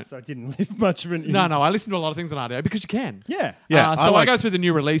 No, I don't. So it didn't leave much of an. No, I listen to a lot of things on audio because you can. Yeah. Yeah, So I I like- go through the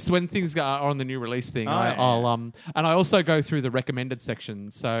new release when things are on the new release thing. yeah. I'll and I also go through the recommended section.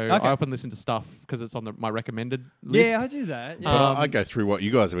 So Okay. I often listen to stuff because it's on my recommended list. Yeah, I do that. But Yeah, I go through what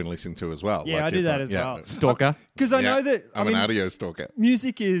you guys have been listening to as well. Yeah, I do that as well. Stalker. because I Yeah. know that. I'm an audio stalker.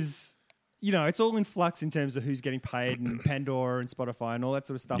 music is, it's all in flux in terms of who's getting paid and Pandora and Spotify and all that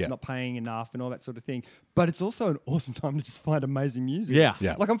sort of stuff, Yeah. not paying enough and all that sort of thing. But it's also an awesome time to just find amazing music. Yeah.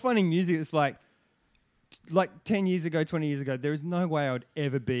 Yeah. Like I'm finding music that's like 10 years ago, 20 years ago, there is no way I would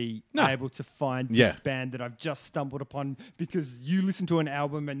ever be No. able to find this Yeah. band that I've just stumbled upon because you listen to an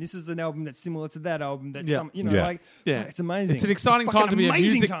album and this is an album that's similar to that album. That's Yeah. Yeah. like, Yeah, it's amazing. It's an exciting fucking time to be a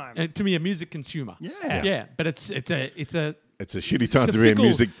amazing music time. to be a music consumer. Yeah. yeah. But it's a It's a shitty time It's a to be a fickle-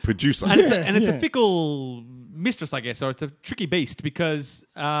 music producer. and it's a Yeah. fickle mistress, I guess, or it's a tricky beast because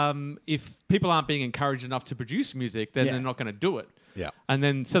if people aren't being encouraged enough to produce music, then Yeah. they're not going to do it. Yeah. And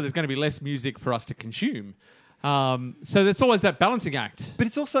then so there's going to be less music for us to consume. So there's always that balancing act. But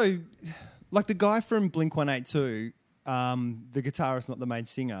it's also like the guy from Blink 182, the guitarist, not the main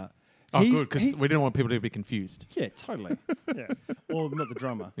singer. Oh, good, because we didn't want people to be confused. Yeah, totally. Yeah. Or not the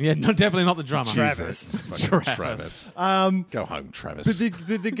drummer. Yeah, no, definitely not the drummer. Travis. Fucking Travis. Travis. Go home, Travis. But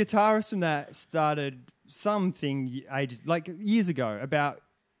the guitarist from that started something years ago about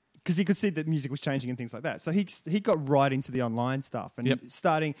because he could see that music was changing and things like that. So he got right into the online stuff and Yep.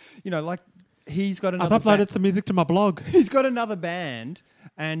 starting, he's got I've another uploaded some music to my blog. he's got another band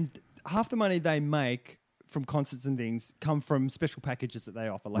and half the money they make from concerts and things come from special packages that they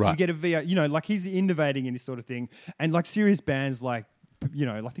offer. Like you Right. get a VO, like he's innovating in this sort of thing. And like serious bands like, I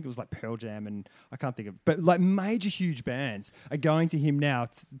think it was like Pearl Jam and I can't think of, but like major huge bands are going to him now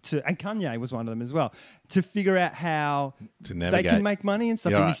and Kanye was one of them as well, to figure out how To they navigate. can make money and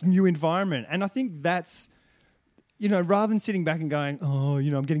stuff Yeah, in right. this new environment. And I think that's, rather than sitting back and going,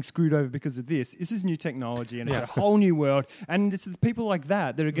 I'm getting screwed over because of this. This is new technology and it's a whole new world. And it's the people like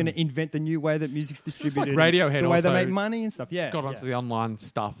that that are going to invent the new way that music's distributed. like Radiohead the way they also make money and stuff. Yeah. Got onto the online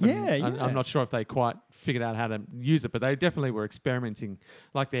stuff. Yeah, and yeah. I'm not sure if they quite figured out how to use it, but they definitely were experimenting.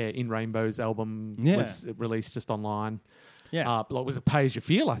 Like their In Rainbows album was released just online. Yeah. It was a pay as you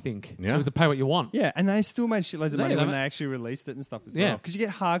feel, I think. Yeah. It was a pay what you want. Yeah, and they still made shitloads of Yeah, money they when ma- they actually released it and stuff as Yeah. well. Because you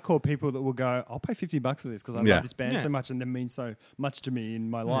get hardcore people that will go, I'll pay $50 for this because I Yeah. love this band Yeah. so much and they mean so much to me in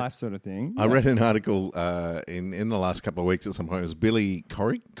my life sort of thing. I read an article in the last couple of weeks at some point. It was Billy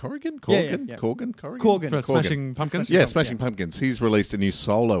Corrigan? Yeah. Corgan? For Smashing Pumpkins? Yeah, Smashing Pumpkins. He's released a new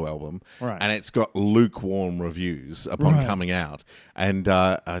solo album, Right. and it's got lukewarm reviews upon Right. coming out. And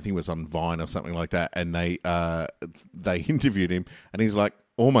I think it was on Vine or something like that. And they interviewed him, and he's like,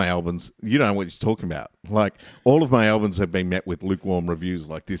 all my albums, you don't know what he's talking about. Like, all of my albums have been met with lukewarm reviews,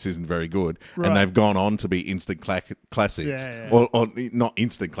 like, this isn't very good. Right. And they've gone on to be instant classics. Yeah. Or not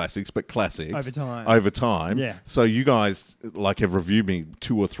instant classics, but classics. Over time. Yeah. So you guys, like, have reviewed me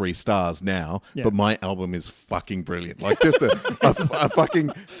 2 or 3 stars now, Yeah. but my album is fucking brilliant. Like, just a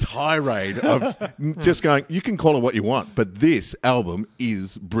fucking tirade of just going, you can call it what you want, but this album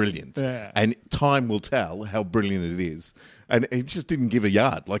is brilliant. Yeah. And time will tell how brilliant it is. And he just didn't give a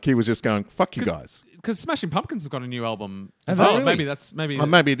yard. Like, he was just going, fuck you guys. Because Smashing Pumpkins has got a new album Have as they well. really?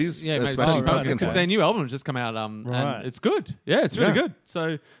 Maybe it is Yeah, maybe Smashing Smashing Pumpkins. because one. their new album has just come out, Right. and it's good. Yeah, it's really Yeah. good.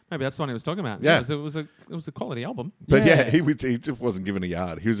 So maybe that's the one he was talking about. Yeah. it was a quality album. But Yeah. he just wasn't giving a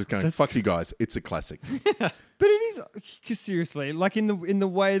yard. He was just going, fuck you guys. It's a classic. But it is, 'cause seriously, like in the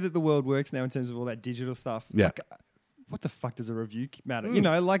way that the world works now in terms of all that digital stuff. Yeah. Like, what the fuck does a review matter?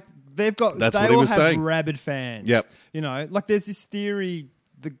 Like they've got, That's they what he all was have saying. rabid fans. Yep. Like there's this theory,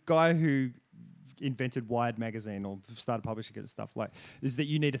 the guy who invented Wired magazine or started publishing it and stuff is that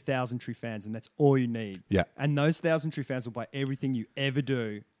you need 1,000 true fans and that's all you need. Yeah. And those 1,000 true fans will buy everything you ever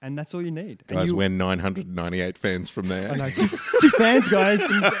do and that's all you need. And Guys, you, we're 998 fans from there. I know, two fans, guys,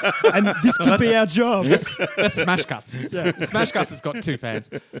 and this could be our job. That's Smash Cuts. Smash Cuts has got 2 fans.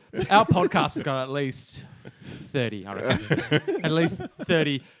 Our podcast has got at least 30, I reckon. At least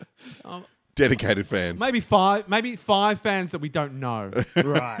 30. Dedicated fans. Maybe 5 fans that we don't know.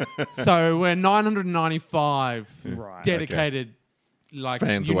 Right. So we're 995 Right. dedicated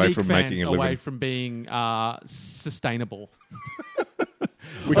Fans away unique from fans making a away living. from being sustainable.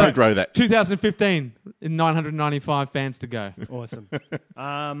 We can grow that. 2015, 995 fans to go. Awesome.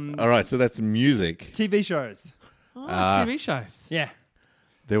 All right, so that's music. TV shows. TV shows. Yeah.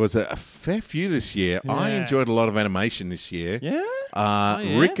 There was a fair few this year. I Yeah. enjoyed a lot of animation this year. Yeah?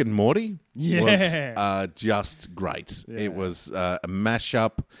 yeah? Rick and Morty Yeah. was just great. Yeah. It was a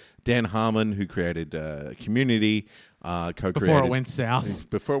mashup. Dan Harmon, who created Community, co-created. Before it went south.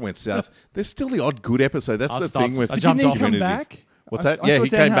 Before it went south. There's still the odd good episode. That's the thing with I But jumped didn't off. he come Community. back? What's that? I Yeah, thought he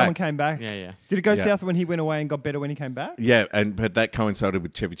Dan came Harmon back. came back. Yeah. Did it go Yeah. south when he went away and got better when he came back? Yeah, but that coincided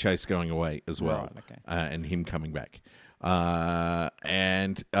with Chevy Chase going away as well, Right, okay. and him coming back.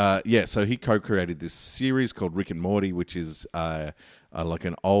 So he co-created this series called Rick and Morty, which is like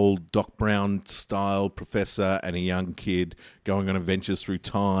an old Doc Brown style professor and a young kid going on adventures through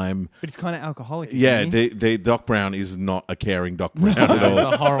time. But he's kind of alcoholic. Isn't Yeah, he? the Doc Brown is not a caring Doc Brown at all. He's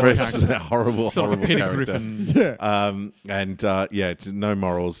a horrible It's character. a horrible Sort of character. Peter Griffin. Yeah. It's no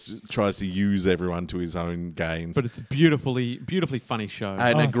morals. Tries to use everyone to his own gains. But it's a beautifully funny show.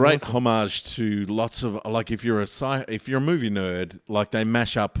 And a it's great awesome. homage to lots of, like, if you're a movie nerd, like they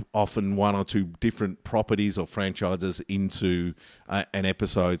mash up often one or two different properties or franchises into an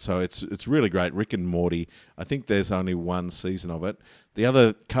episode. So it's really great. Rick and Morty. I think there's only one season of it. The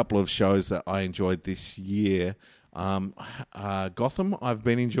other couple of shows that I enjoyed this year, Gotham, I've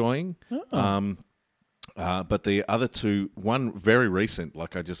been enjoying. But the other two, one very recent,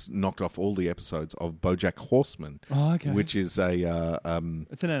 like I just knocked off all the episodes of BoJack Horseman, which is a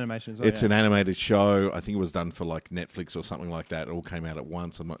It's an animation as well. it's an animated show. I think it was done for like Netflix or something like that. It all came out at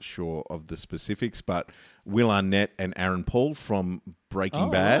once. I'm not sure of the specifics, but Will Arnett and Aaron Paul from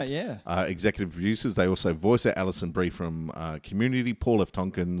Breaking Bad, right, yeah. executive producers. They also voice out Alison Brie from Community. Paul F.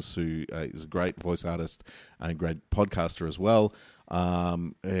 Tompkins, who is a great voice artist and a great podcaster as well.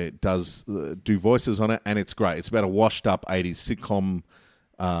 It does do voices on it, and it's great. It's about a washed-up 80s sitcom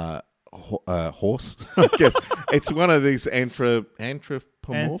horse. I guess it's one of these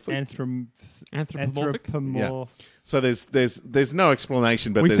anthropomorphic. Anthropomorphic. So there's no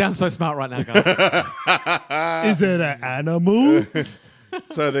explanation, but We there's, sound so smart right now, guys. Is it an animal?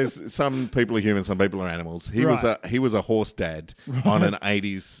 so there's some people are human, some people are animals. He was a horse dad on an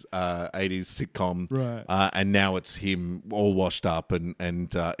 80s sitcom, Right. and now it's him all washed up, and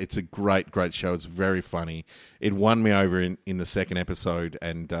it's a great show. It's very funny. It won me over in the second episode,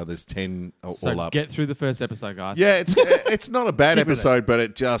 and there's 10 all So up. get through the first episode, guys. Yeah, it's not a bad Stick with it. episode, but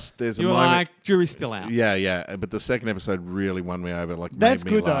it just there's a You were moment. like, jury's still out. Yeah, but the second episode really won me over. Like, That's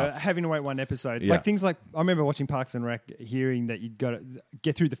made me good though. laugh. Having to wait one episode, Yeah. like things like I remember watching Parks and Rec, hearing that you'd got to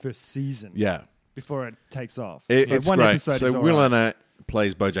get through the first season Yeah. before it takes off. It's one great. episode So is all Will right. Arnett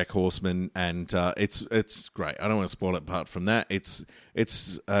plays BoJack Horseman, and it's great. I don't want to spoil it. Apart from that, it's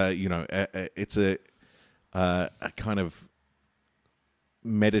it's a kind of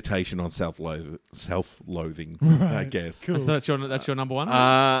meditation on self-loathing, I guess. Cool. So that's your number one.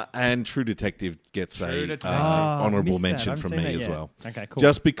 And True Detective gets True a Detective. honorable missed that. I mention haven't from seen me that as yet. well. Okay, cool.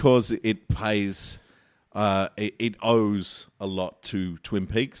 Just because it pays, it owes a lot to Twin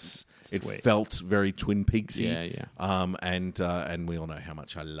Peaks. It Sweet. felt very Twin Peaksy. Yeah. And we all know how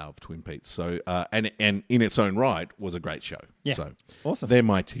much I love Twin Peaks. So and in its own right was a great show. Yeah. So Awesome. they're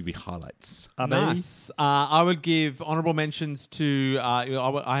my TV highlights. Nice. I would give honorable mentions to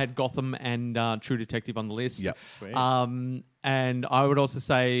I had Gotham and True Detective on the list. Yep. Sweet. And I would also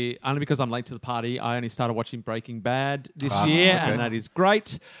say, only because I'm late to the party, I only started watching Breaking Bad this year, okay. and that is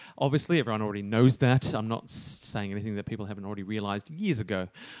great. Obviously, everyone already knows that. I'm not saying anything that people haven't already realized years ago.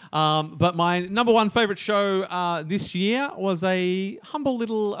 But my number one favorite show this year was a humble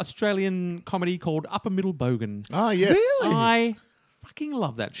little Australian comedy called Upper Middle Bogan. Ah, yes. I fucking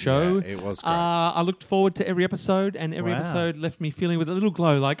love that show. Yeah, it was great. I looked forward to every episode, and every Wow. episode left me feeling with a little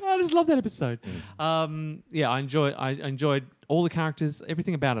glow, like, I just love that episode. I enjoyed all the characters,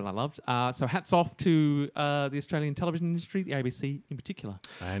 everything about it I loved. So hats off to the Australian television industry, the ABC in particular.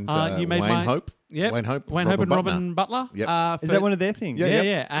 And you made Wayne Hope. Yep. Wayne Hope and Robin Butler. Yep. Is that one of their things? Yeah, Yeah, Yep.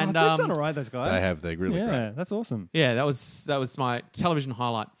 yeah. And they've done all right, those guys. They have. They're really yeah, great. that's awesome. yeah, that was my television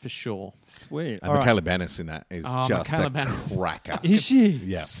highlight for sure. Sweet. And All right. Michaela Banis in that is Oh, just Michaela a Banis. cracker. Is she?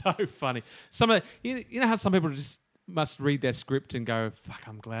 Yeah. So funny. Some of you know how some people just must read their script and go, "Fuck,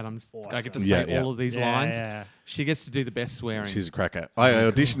 I'm glad I get to say Yeah, yeah. all of these Yeah, lines." yeah. She gets to do the best swearing. She's a cracker. I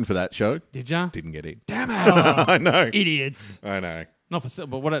auditioned for that show. Did ya? Didn't get it. Damn it! I know. Idiots. I know. Not for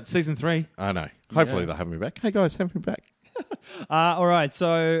but what at season 3? I know. Hopefully they'll have me back. Hey guys, have me back. All right.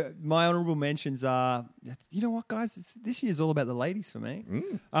 So my honorable mentions are, you know what, guys? This year's all about the ladies for me.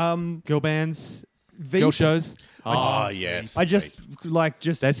 Girl bands, Veep. girl shows. Oh, yes. I just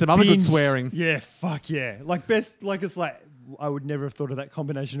There's some other good binge- swearing. Yeah, fuck yeah. It's like I would never have thought of that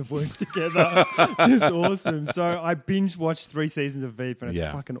combination of words together. Just awesome. So I binge watched 3 seasons of Veep, and it's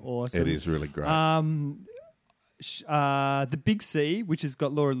Yeah. fucking awesome. It is really great. The Big C, which has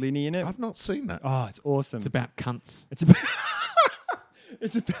got Laura Linney in it. I've not seen that. Oh, it's awesome. It's about cunts. It's about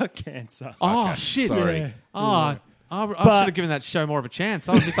it's about cancer. Oh Okay, shit! sorry. Yeah. Oh, I But- should have given that show more of a chance.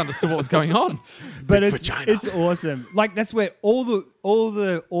 I misunderstood what was going on. But Big it's vagina. it's awesome. Like that's where all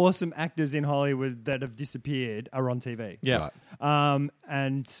the awesome actors in Hollywood that have disappeared are on TV. Yeah. Right.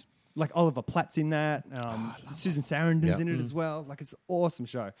 And like Oliver Platt's in that. Susan Sarandon's Yeah. in it as well. Like it's an awesome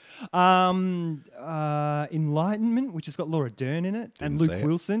show. Enlightenment, which has got Laura Dern in it, and Didn't Luke see it.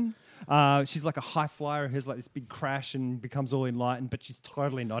 Wilson. She's like a high flyer who has like this big crash and becomes all enlightened, but she's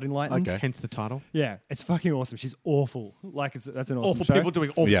totally not enlightened. Okay. Hence the title. Yeah, it's fucking awesome. She's awful. Like that's an awesome Awful show. people doing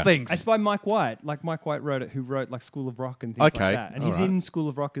awful Yeah. things. It's by Mike White. Like Mike White wrote it, who wrote like School of Rock and things Okay, like that. And he's alright. in School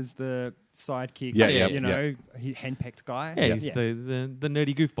of Rock as the sidekick. Yeah, yeah, you know, he henpecked guy. Yeah, he's the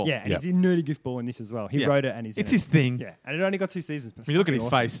nerdy goofball. Yeah, and Yeah. he's in Nerdy Goofball in this as well. He Yeah. wrote it and he's in It's it. his thing. Yeah, and it only got 2 seasons. But When you look at his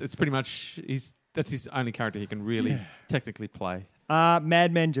fucking awesome. face, it's pretty much that's his only character he can really technically play.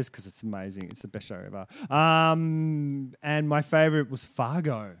 Mad Men, just because it's amazing. It's the best show ever. And my favorite was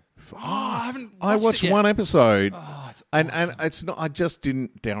Fargo. I haven't. I watched one episode, Oh, it's and awesome. it's not. I just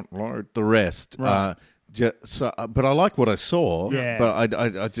didn't download the rest. Right. But I like what I saw. Yeah. But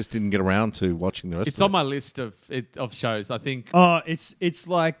I just didn't get around to watching the rest. It's of on my list of shows. I think. Oh, it's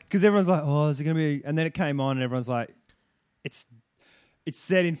like because everyone's like, oh, is it gonna be? And then it came on, and everyone's like, it's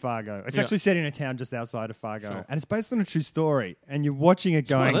set in Fargo. It's Yeah. actually set in a town just outside of Fargo, Sure. and it's based on a true story. And you're watching it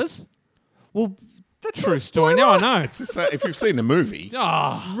going, Spoilers. well, that's not True a story. spoiler. Now I know. It's just, if you've seen the movie,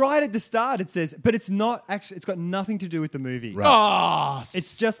 Ah. Right at the start, it says, but it's not actually. It's got nothing to do with the movie. Right. Oh,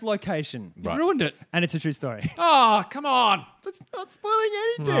 It's just location, you Right. ruined it. and it's a true story. Oh, come on. That's not spoiling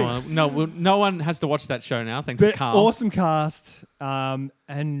anything. No one has to watch that show now. Thanks to But Carl. awesome cast, and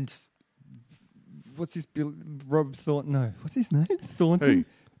what's his Rob Thornton? No, what's his name? Thornton. Who?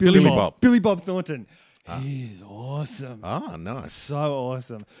 Billy Bob. Billy Bob Thornton. He's awesome. Ah, nice. So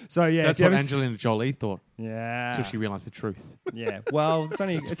awesome. So yeah, That's if you what haven't s- Angelina Jolie thought Yeah. until she realised the truth. Yeah. Well, it's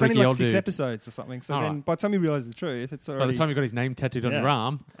only freaky like old 6 dude. episodes or something. So All then right. by the time you realise the truth, it's By already the time you got his name tattooed on Yeah. your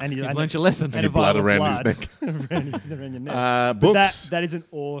arm, And you've and- learned your lesson. and a blood vial of around his blood around your neck. But Books. that is an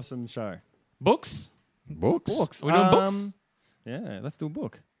awesome show. Books. Books. Books. Are we doing books? Yeah, let's do a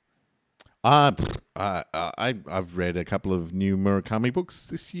book. I've read a couple of new Murakami books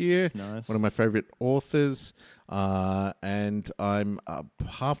this year. Nice. One of my favorite authors. And I'm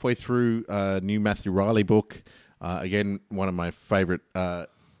halfway through a new Matthew Riley book. Again, one of my favorite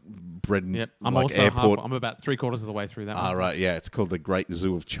bread and Yep. I'm like also airport. I'm about 3/4 of the way through that one. Right, yeah, it's called The Great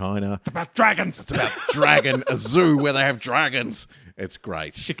Zoo of China. It's about dragons. It's about a zoo where they have dragons. It's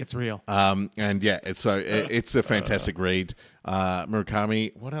great. Shit gets real. And yeah, it's a fantastic read.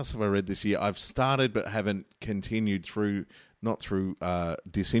 Murakami. What else have I read this year? I've started but haven't continued through. Not through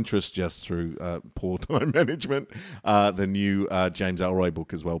disinterest, just through poor time management. The new James Ellroy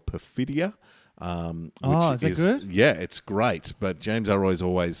book as well, Perfidia. Is that good? Yeah, it's great. But James Ellroy's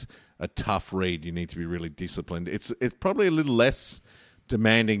always a tough read. You need to be really disciplined. It's probably a little less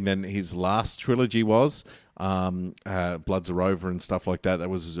demanding than his last trilogy was. Bloods Are Over and stuff like that. That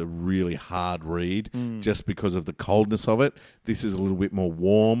was a really hard read just because of the coldness of it. This is a little bit more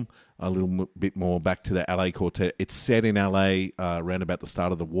warm, a little bit more back to the LA Quartet. It's set in LA around about the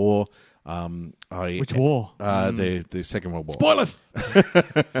start of the war. Which war? The Second World War. Spoilers.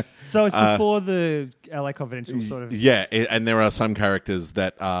 So it's before the LA Confidential sort of. Yeah, and there are some characters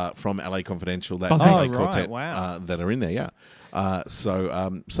that are from LA Confidential that Buzz LA Meeks. Oh, Quartet right, wow. that are in there. Yeah. So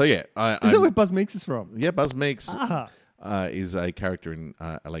yeah, Is that where Buzz Meeks is from? yeah, Buzz Meeks Ah. is a character in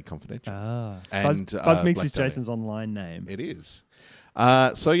LA Confidential. Buzz, And, Buzz Meeks Black is Dahlia. Jason's online name. It is.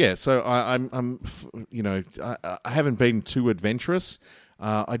 So yeah, so I'm you know, I haven't been too adventurous.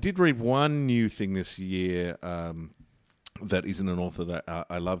 I did read one new thing this year that isn't an author that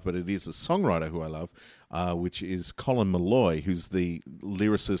I love, but it is a songwriter who I love, which is Colin Malloy, who's the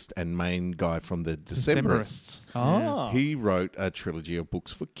lyricist and main guy from the Decemberists. Oh. He wrote a trilogy of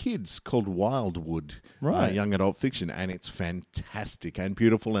books for kids called Wildwood, Right. young adult fiction, and it's fantastic and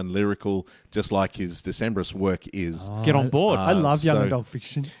beautiful and lyrical, just like his Decemberist work is. Get on board. I love young so- adult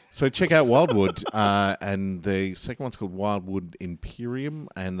fiction. So check out Wildwood, and the second one's called Wildwood Imperium,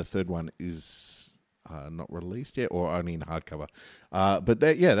 and the third one is not released yet, or only in hardcover. But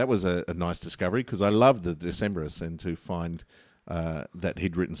that was a nice discovery because I love the Decemberists, and to find that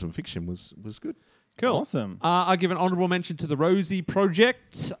he'd written some fiction was good. Cool. Awesome. I'll give an honourable mention to the Rosie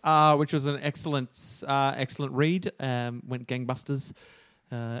Project, which was an excellent read. Went gangbusters.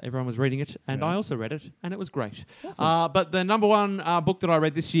 Everyone was reading it, and I also read it, and it was great. Awesome. But the number one book that I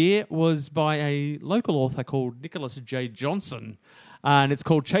read this year was by a local author called Nicholas J. Johnson, and it's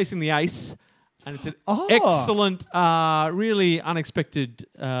called Chasing the Ace. And it's an excellent, really unexpected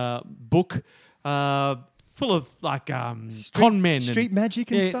book full of like con men, street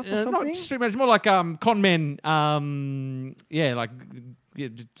magic and stuff or something? Not street magic, more like con men.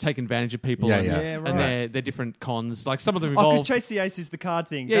 Take advantage of people. right. And they're different cons. Like some of them Oh, involve. because Chase the Ace is the card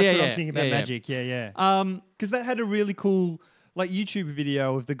thing. Yeah, That's yeah, what I'm yeah. thinking about Yeah, yeah. magic. Yeah. Because that had a really cool like YouTube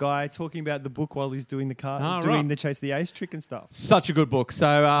video of the guy talking about the book while he's doing the card, doing right. the Chase the Ace trick and stuff. Such a good book.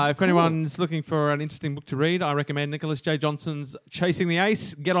 So if anyone's looking for an interesting book to read, I recommend Nicholas J. Johnson's Chasing the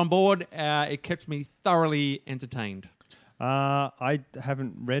Ace. Get on board. It kept me thoroughly entertained. I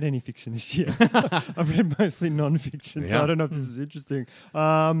haven't read any fiction this year. I've read mostly non-fiction, so Yeah. I don't know if this is interesting.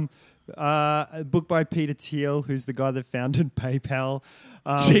 A book by Peter Thiel, who's the guy that founded PayPal.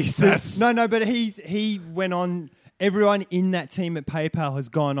 Jesus. No, but he went on. Everyone in that team at PayPal has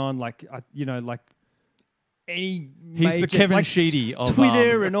gone on like any. He's the Kevin Sheedy of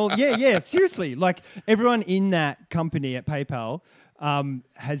Twitter and all. Yeah. Seriously, like everyone in that company at PayPal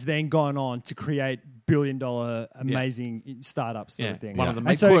has then gone on to create billion-dollar amazing startups sort of thing. One of them.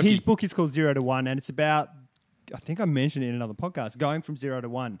 And so quirky. his book is called 0 to 1, and it's about, I think I mentioned it in another podcast, going from 0 to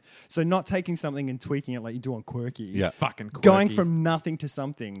 1. So not taking something and tweaking it like you do on Quirky. Yeah. fucking quirky. Going from nothing to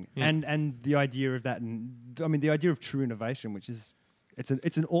something, Yeah. and the idea of that, and I mean the idea of true innovation, which is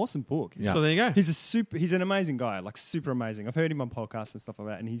it's an awesome book. Yeah. So there you go. He's an amazing guy, like super amazing. I've heard him on podcasts and stuff like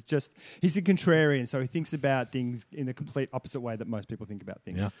that, and he's a contrarian, so he thinks about things in the complete opposite way that most people think about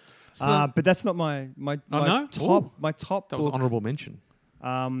things. Yeah. So But that's not my no? top Ooh. my top That book. was honourable mention.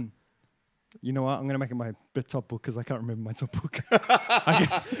 You know what? I'm going to make it my top book because I can't remember my top book.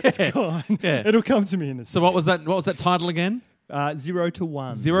 Yeah. Go on. Yeah. It'll come to me in a So what was that? What was that title again? 0 to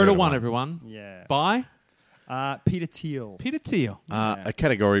 1. 0 to 1, 1. everyone. Yeah. By Peter Thiel. Peter Thiel. A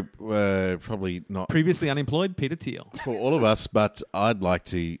category probably not Previously unemployed Peter Thiel. for all of us, but I'd like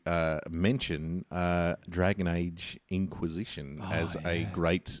to mention Dragon Age Inquisition as a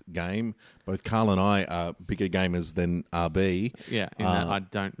great game. Both Carl and I are bigger gamers than RB. Yeah, in that I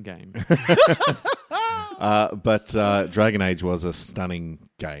don't game. But Dragon Age was a stunning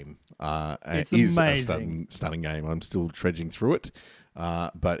game. It's is amazing. a stunning game. I'm still trudging through it,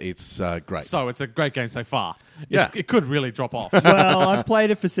 but it's great. So it's a great game so far. Yeah. It could really drop off. Well, I've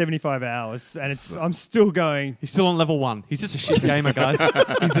played it for 75 hours and I'm still going. He's still on level 1. He's just a shit gamer, guys.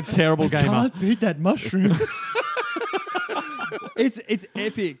 He's a terrible gamer. Can't beat that mushroom. It's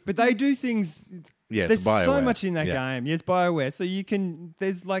epic, but they do things. Yes, there's so BioWare. much in that Yeah. game. Yes, BioWare. So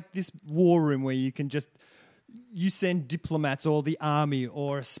there's like this war room where you can you send diplomats or the army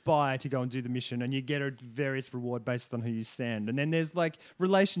or a spy to go and do the mission, and you get a various reward based on who you send. And then there's like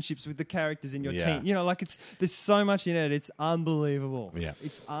relationships with the characters in your Yeah. team. You know, like there's so much in it. It's unbelievable. Yeah.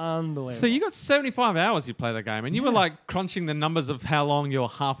 It's unbelievable. So you got 75 hours you play the game, and you were like crunching the numbers of how long your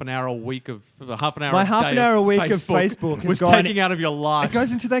half an hour a week of My half an hour a week of Facebook has was gone- taking out of your life. it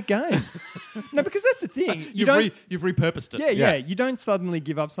goes into that game. No, because that's the thing. You You've, don't. you've repurposed it. Yeah. Yeah. You don't suddenly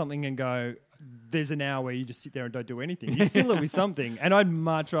give up something and go, there's an hour where you just sit there and don't do anything. You fill it with something. And I'd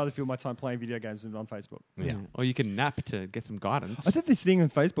much rather fill my time playing video games than on Facebook. Yeah. Or you can nap to get some guidance. I think this thing on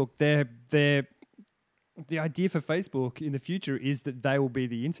Facebook, the idea for Facebook in the future is that they will be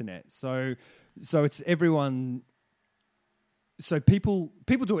the internet. So it's everyone. So people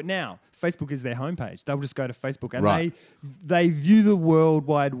do it now. Facebook is their homepage. They'll just go to Facebook and Right. they view the World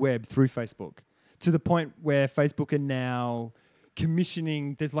Wide Web through Facebook to the point where Facebook are now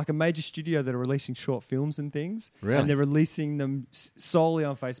commissioning. There's like a major studio that are releasing short films and things, Really? and they're releasing them solely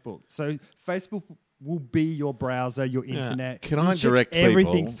on Facebook. So Facebook will be your browser, your internet. Can You I check direct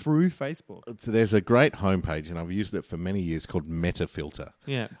everything people- through Facebook? There's a great homepage, and I've used it for many years, called Metafilter.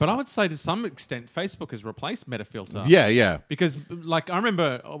 Yeah, but I would say to some extent, Facebook has replaced Metafilter. Yeah. Because, like, I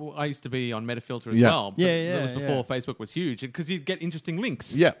remember I used to be on Metafilter as Yeah. well. But Yeah, that was before yeah. Facebook was huge, because you'd get interesting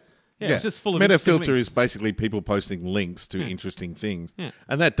links. Yeah. Yeah, it's just full of interesting Metafilter links. is basically people posting links to interesting things. Yeah.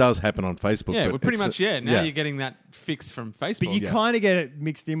 And that does happen on Facebook. Yeah, but we're pretty it's, much, now you're getting that fix from Facebook. But you kind of get it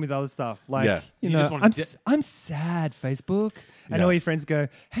mixed in with other stuff. Like, Yeah. you You know, just wanna I'm sad, Facebook. And Yeah. all your friends go,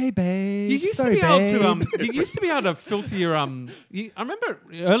 hey, babe. You used sorry, to be able babe. to you used to be able to filter your I remember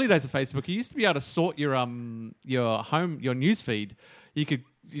early days of Facebook. You used to be able to sort your news feed.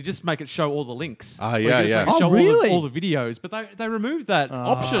 You just make it show all the links. Ah, Or you yeah, just yeah. make it Oh, show really? all the videos, but they removed that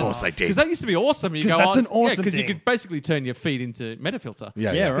option. Of course they did. Because that used to be awesome. You 'Cause go, that's an awesome because you thing. could basically turn your feed into Metafilter.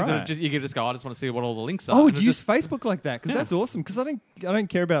 Yeah, Yeah, yeah. right. You could just go, I just want to see what all the links are. I would And it use just- Facebook like that because that's awesome. Because I don't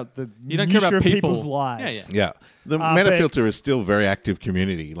care about the You don't care minutiae about of people. people's lives. Yeah. Yeah. The but- Metafilter is still a very active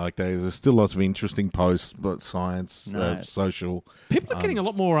community. Like there's still lots of interesting posts, but science, Nice. social. People are getting a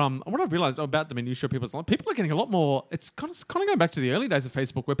lot more. What I've realized about the minutia of people's life, people are getting a lot more. It's kind of going back to the early days of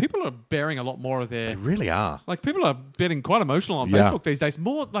Facebook, where people are bearing a lot more of They their. really are. Like people are getting quite emotional on Yeah. Facebook these days.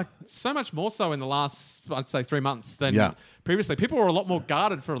 More like so much more so in the last, I'd say, 3 months than Yeah. previously. People were a lot more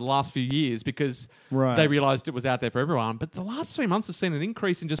guarded for the last few years because Right. they realized it was out there for everyone. But the last 3 months have seen an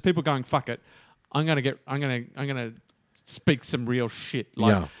increase in just people going, "Fuck it, I'm gonna speak some real shit."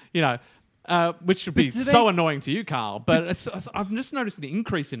 Like Yeah. you know. Which would be do so they- annoying to you, Carl. But I've just noticed an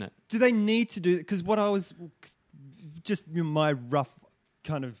increase in it. Do they need to do? Because what I was just my rough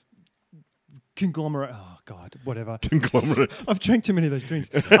kind of conglomerate. Oh God, whatever. Conglomerate. I've drank too many of those drinks.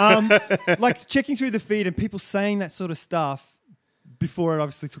 Like checking through the feed and people saying that sort of stuff before it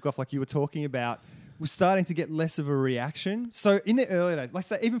obviously took off, like you were talking about, was starting to get less of a reaction. So in the early days, like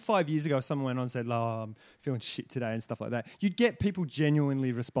say even 5 years ago, if someone went on and said, "Oh, I'm feeling shit today" and stuff like that, you'd get people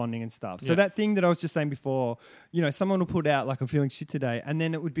genuinely responding and stuff. So Yeah. that thing that I was just saying before, you know, someone will put out like, "I'm feeling shit today," and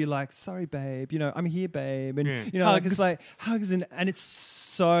then it would be like, "Sorry, babe, you know, I'm here, babe," and Yeah. you know, like Hugs. it's like hugs and it's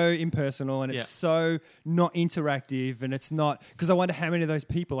so impersonal and it's Yeah. so not interactive and it's not because I wonder how many of those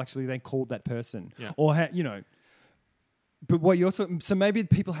people actually then called that person Yeah. or you know. But what you're talking, so maybe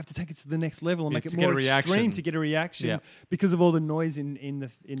people have to take it to the next level and Yeah, make it to get more a reaction. extreme to get a reaction Yeah. because of all the noise in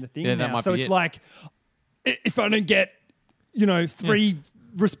the thing Yeah, that now. might So be it's it. like, if I don't get, you know, 3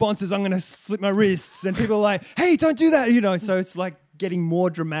 responses, I'm going to slip my wrists, and people are like, "Hey, don't do that," you know. So it's like getting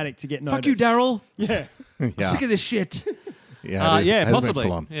more dramatic to get noticed. Fuck you, Daryl. Yeah, Yeah, Sick of this shit. yeah, it is- Yeah, has been possibly.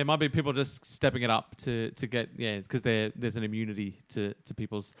 full on. Yeah, it might be people just stepping it up to get because there's an immunity to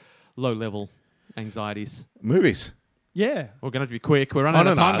people's low level anxieties. Movies. yeah. We're going to be quick. We're running Oh out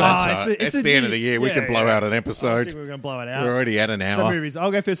no, of no, time, that's guys. it's all a- right. it's It's a the end of new- the year. We yeah, can blow yeah. out an I episode. think we're going to blow it out. We're already at an Some hour. movies. I'll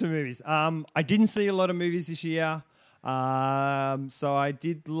go for some movies. I didn't see a lot of movies this year. So I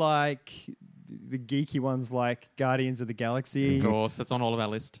did like the geeky ones like Guardians of the Galaxy. Of course, that's on all of our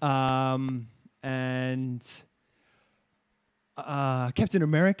list. And Captain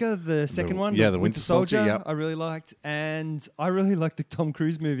America, the second one. the Winter Soldier, yep. I really liked. And I really liked the Tom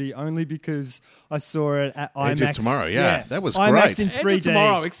Cruise movie only because I saw it at IMAX. Edge of Tomorrow, yeah. That was IMAX great. in Edge of 3D.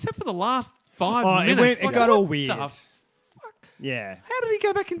 Tomorrow, except for the last 5 minutes. it got all what weird. the fuck? Yeah. How did he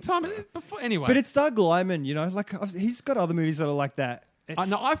go back in time before? Anyway, But it's Doug Liman, you know, like he's got other movies that are like that.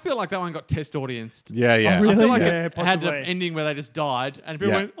 I feel like that one got test audienced. Yeah, yeah. Oh, really? I feel like Yeah, it had possibly. an ending where they just died, and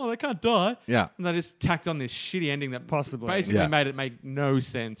people Yeah. went, "Oh, they can't die." Yeah. and they just tacked on this shitty ending that Possibly. basically Yeah. made it make no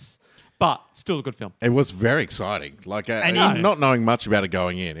sense. But still a good film. It was very exciting. Like, not knowing much about it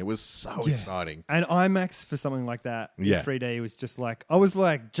going in, it was so exciting. And IMAX for something like that in Yeah. 3D was just like, I was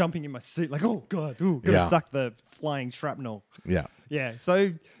like jumping in my seat, like, oh God, ooh, gonna Yeah. duck the flying shrapnel. Yeah. Yeah.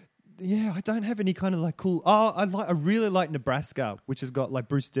 So, yeah, I don't have any kind of like cool. Oh, I really like Nebraska, which has got like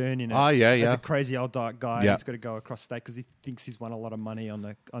Bruce Dern in it. Oh, yeah, As yeah. a crazy old dark guy. Yeah. He's got to go across state because he thinks he's won a lot of money on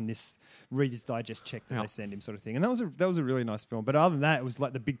this Reader's Digest check that Yeah. they send him, sort of thing. And that was a really nice film. But other than that, it was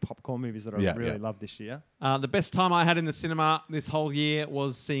like the big popcorn movies that I Yeah, really yeah. loved this year. The best time I had in the cinema this whole year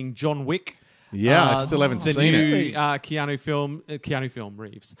was seeing John Wick. Yeah, I still haven't the seen new, it. Keanu film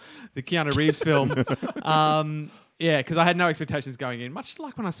Reeves, the Keanu Reeves film. Yeah, because I had no expectations going in. Much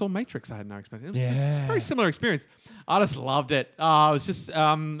like when I saw Matrix, I had no expectations. It was a very similar experience. I just loved it. It was just,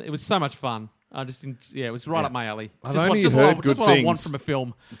 it was so much fun. It was right up my alley. I've Just only just heard what, good just what I want things. from a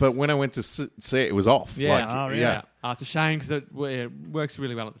film. But when I went to see it, it was off. Yeah, Like, yeah. It's a shame because it works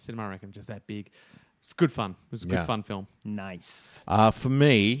really well at the cinema. I reckon just that big. It's good fun. It was a good Yeah. fun film. Nice. For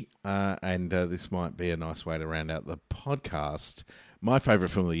me, and this might be a nice way to round out the podcast, my favourite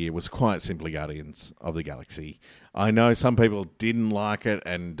film of the year was quite simply Guardians of the Galaxy. I know some people didn't like it,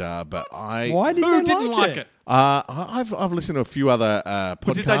 and but I Why did Who you didn't like it? I've listened to a few other podcasts.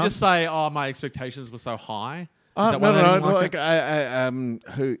 But did they just say, "Oh, my expectations were so high"? Is that why No, they no, didn't no. like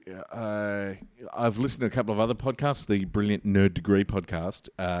Like, it? I've listened to a couple of other podcasts, the Brilliant Nerd Degree podcast,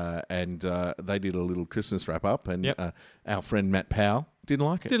 and they did a little Christmas wrap up, and Yep. our friend Matt Powell didn't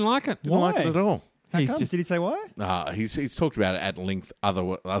like it. Didn't like it. Didn't like it at all. How He's come? just- Did he say why? He's talked about it at length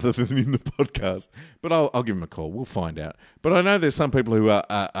other than in the podcast, but I'll give him a call. We'll find out. But I know there's some people who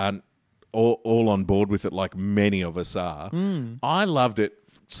aren't all on board with it, like many of us are. I loved it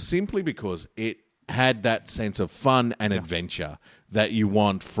simply because it had that sense of fun and adventure that you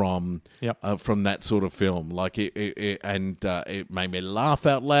want from that sort of film. Like it made me laugh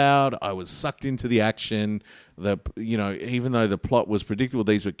out loud. I was sucked into the action. Even though the plot was predictable,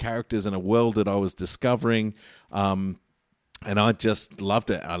 these were characters in a world that I was discovering. And I just loved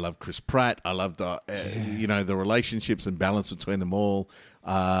it. I love Chris Pratt. I loved the relationships and balance between them all.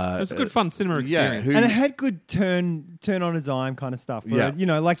 It was a good, fun cinema experience. And it had good turn on a dime kind of stuff. Where, Yeah. you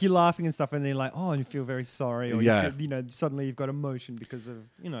know, like you're laughing and stuff, and then you're like, oh, and you feel very sorry, or Yeah. you, feel, you know, suddenly you've got emotion because of,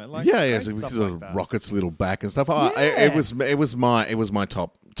 you know, like yeah, great so stuff because like of that. Rocket's little back and stuff. It was my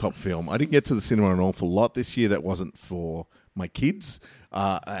top film. I didn't get to the cinema an awful lot this year. That wasn't for my kids,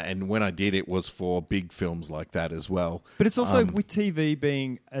 and when I did, it was for big films like that as well. But it's also with TV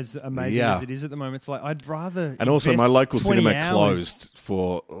being as amazing as it is at the moment. It's like I'd rather. And also, my invest local 20 cinema hours. closed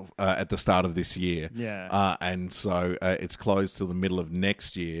for at the start of this year. Yeah. And so it's closed till the middle of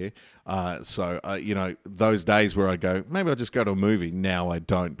next year. So you know, those days where I go, maybe I'll just go to a movie. Now I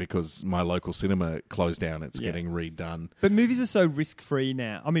don't because my local cinema closed down. It's getting redone. But movies are so risk free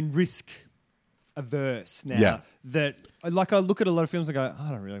now. I mean, risk averse now. Yeah. That like I look at a lot of films and go, I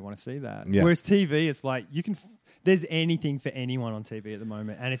don't really want to see that. Yeah. Whereas TV, it's like you can. There's anything for anyone on TV at the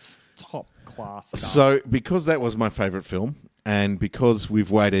moment, and it's top class stuff. So because that was my favourite film, and because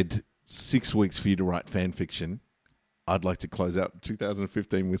we've waited 6 weeks for you to write fan fiction, I'd like to close out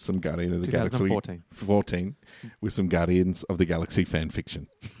 2015 with some Guardians of the Galaxy 14 with some Guardians of the Galaxy fan fiction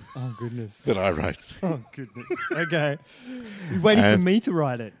Oh goodness. that I wrote. Oh goodness. Okay. You're waiting for me to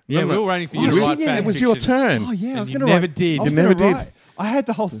write it. Yeah, we were waiting for you to write yeah, fan it was your fiction. turn. Oh yeah, I was you going to never write. did. I was You never gonna did. write. I had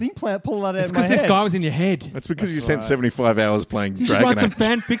the whole thing pulled out It's of my because this head. guy was in your head. That's because you That's spent right. 75 hours playing You should Dragon write some Age.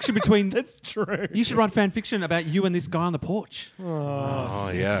 fan fiction between. That's true. You should write fan fiction about you and this guy on the porch.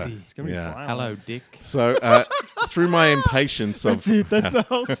 Oh, yeah. It's going to be Yeah. violent. Hello, Dick. So through my impatience of... That's it. That's the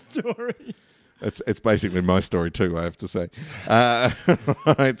whole story. It's basically my story too, I have to say.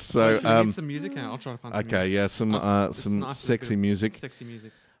 Right, so... You need some music out. I'll try to find some Okay, music. yeah, It's some nice sexy bit of music. Sexy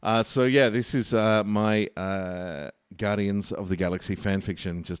music. So yeah, this is my Guardians of the Galaxy fan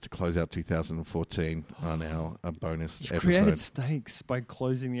fiction, just to close out 2014 on our bonus You've episode. created stakes by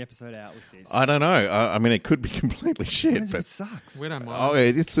closing the episode out with this. I don't know. I mean, it could be completely What shit, if it but sucks? We don't mind. oh,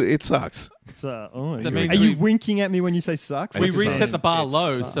 it sucks. That means are you we- winking at me when you say sucks? we It reset sucks. the bar It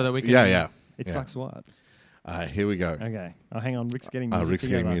low sucks. so that we can. Yeah. It Yeah. sucks what? Here we go. Okay. Oh, hang on. Rick's getting music Rick's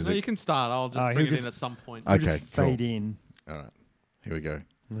getting together. music. No, you can start. I'll just Oh, bring he'll it just- in at some point. We'll Okay, just fade cool. in. All right, here we go.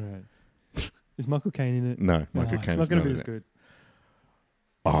 Right. Is Michael Caine in it? No, Michael It's Caine's not going to not be in as it. good.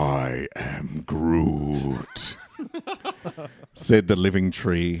 I am Groot, said the living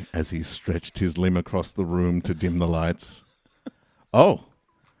tree as he stretched his limb across the room to dim the lights. Oh.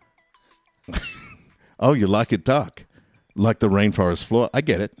 Oh, you like it dark? Like the rainforest floor? I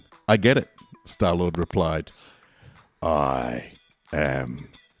get it, Star-Lord replied. I am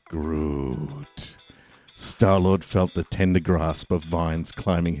Groot. Star-Lord felt the tender grasp of vines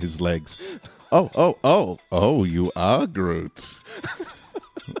climbing his legs. Oh, you are Groot.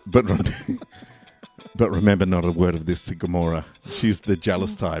 But remember not a word of this to Gamora. She's the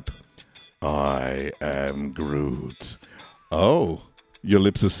jealous type. I am Groot. Oh, your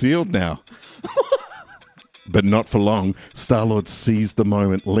lips are sealed now. But not for long. Star-Lord seized the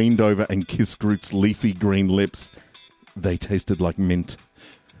moment, leaned over and kissed Groot's leafy green lips. They tasted like mint.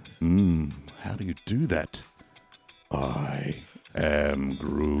 How do you do that? I am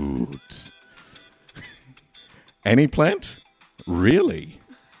Groot. Any plant? Really?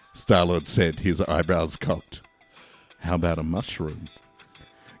 Star-Lord said, his eyebrows cocked. How about a mushroom?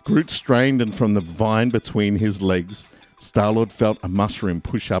 Groot strained, and from the vine between his legs, Star-Lord felt a mushroom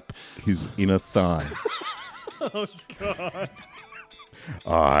push up his inner thigh. Oh, God.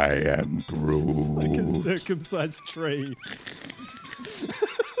 I am Groot. Like a circumcised tree.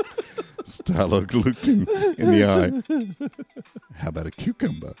 Star-Lord looked him in the eye. How about a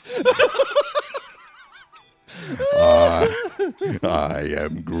cucumber? I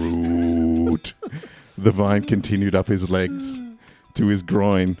am Groot. The vine continued up his legs to his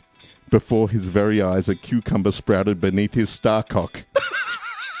groin. Before his very eyes, a cucumber sprouted beneath his starcock.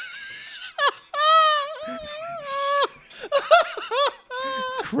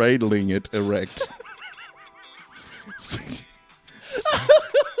 Cradling it erect.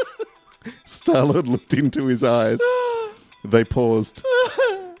 Star-Lord looked into his eyes. They paused.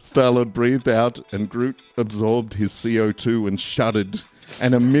 Star-Lord breathed out, and Groot absorbed his CO2 and shuddered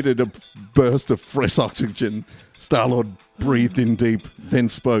and emitted a burst of fresh oxygen. Star-Lord breathed in deep, then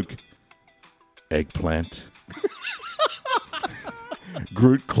spoke. Eggplant.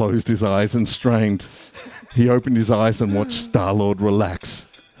 Groot closed his eyes and strained. He opened his eyes and watched Star-Lord relax.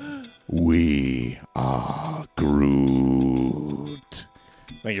 We are Groot.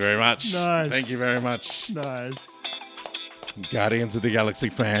 Thank you very much. Nice. Thank you very much. Nice. Guardians of the Galaxy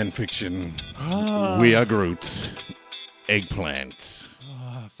fan fiction. We are Groot. Eggplant.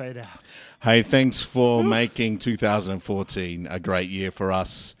 Fade out. Hey, thanks for making 2014 a great year for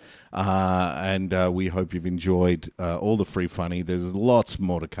us. and we hope you've enjoyed all the free funny. There's lots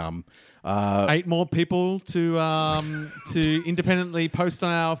more to come. 8 more people to independently post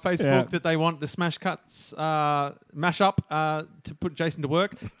on our Facebook that they want the Smash Cuts mashup to put Jason to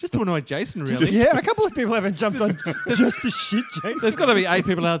work, just to annoy Jason, really. Yeah, a couple of people haven't jumped on just this shit, Jason. There's got to be 8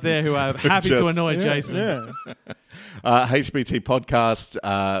 people out there who are happy to annoy Jason. Yeah. HBT Podcast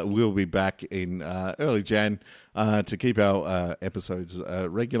will be back in early Jan to keep our episodes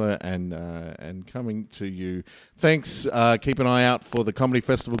regular and coming to you. Thanks. Keep an eye out for the Comedy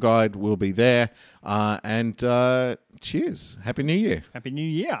Festival Guide. We'll be there. And cheers. Happy New Year. Happy New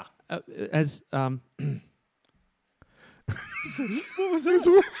Year. What was that?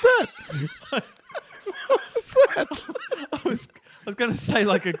 What's that? What's that? I was going to say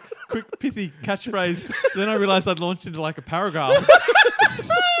like a quick pithy catchphrase, then I realised I'd launched into like a paragraph.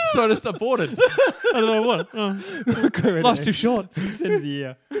 So I just aborted. I don't know what. Life's too short. It's the end of the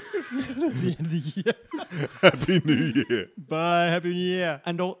year. That's the end of the year. Happy New Year. Bye. Happy New Year.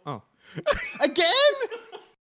 And all. Oh. Again?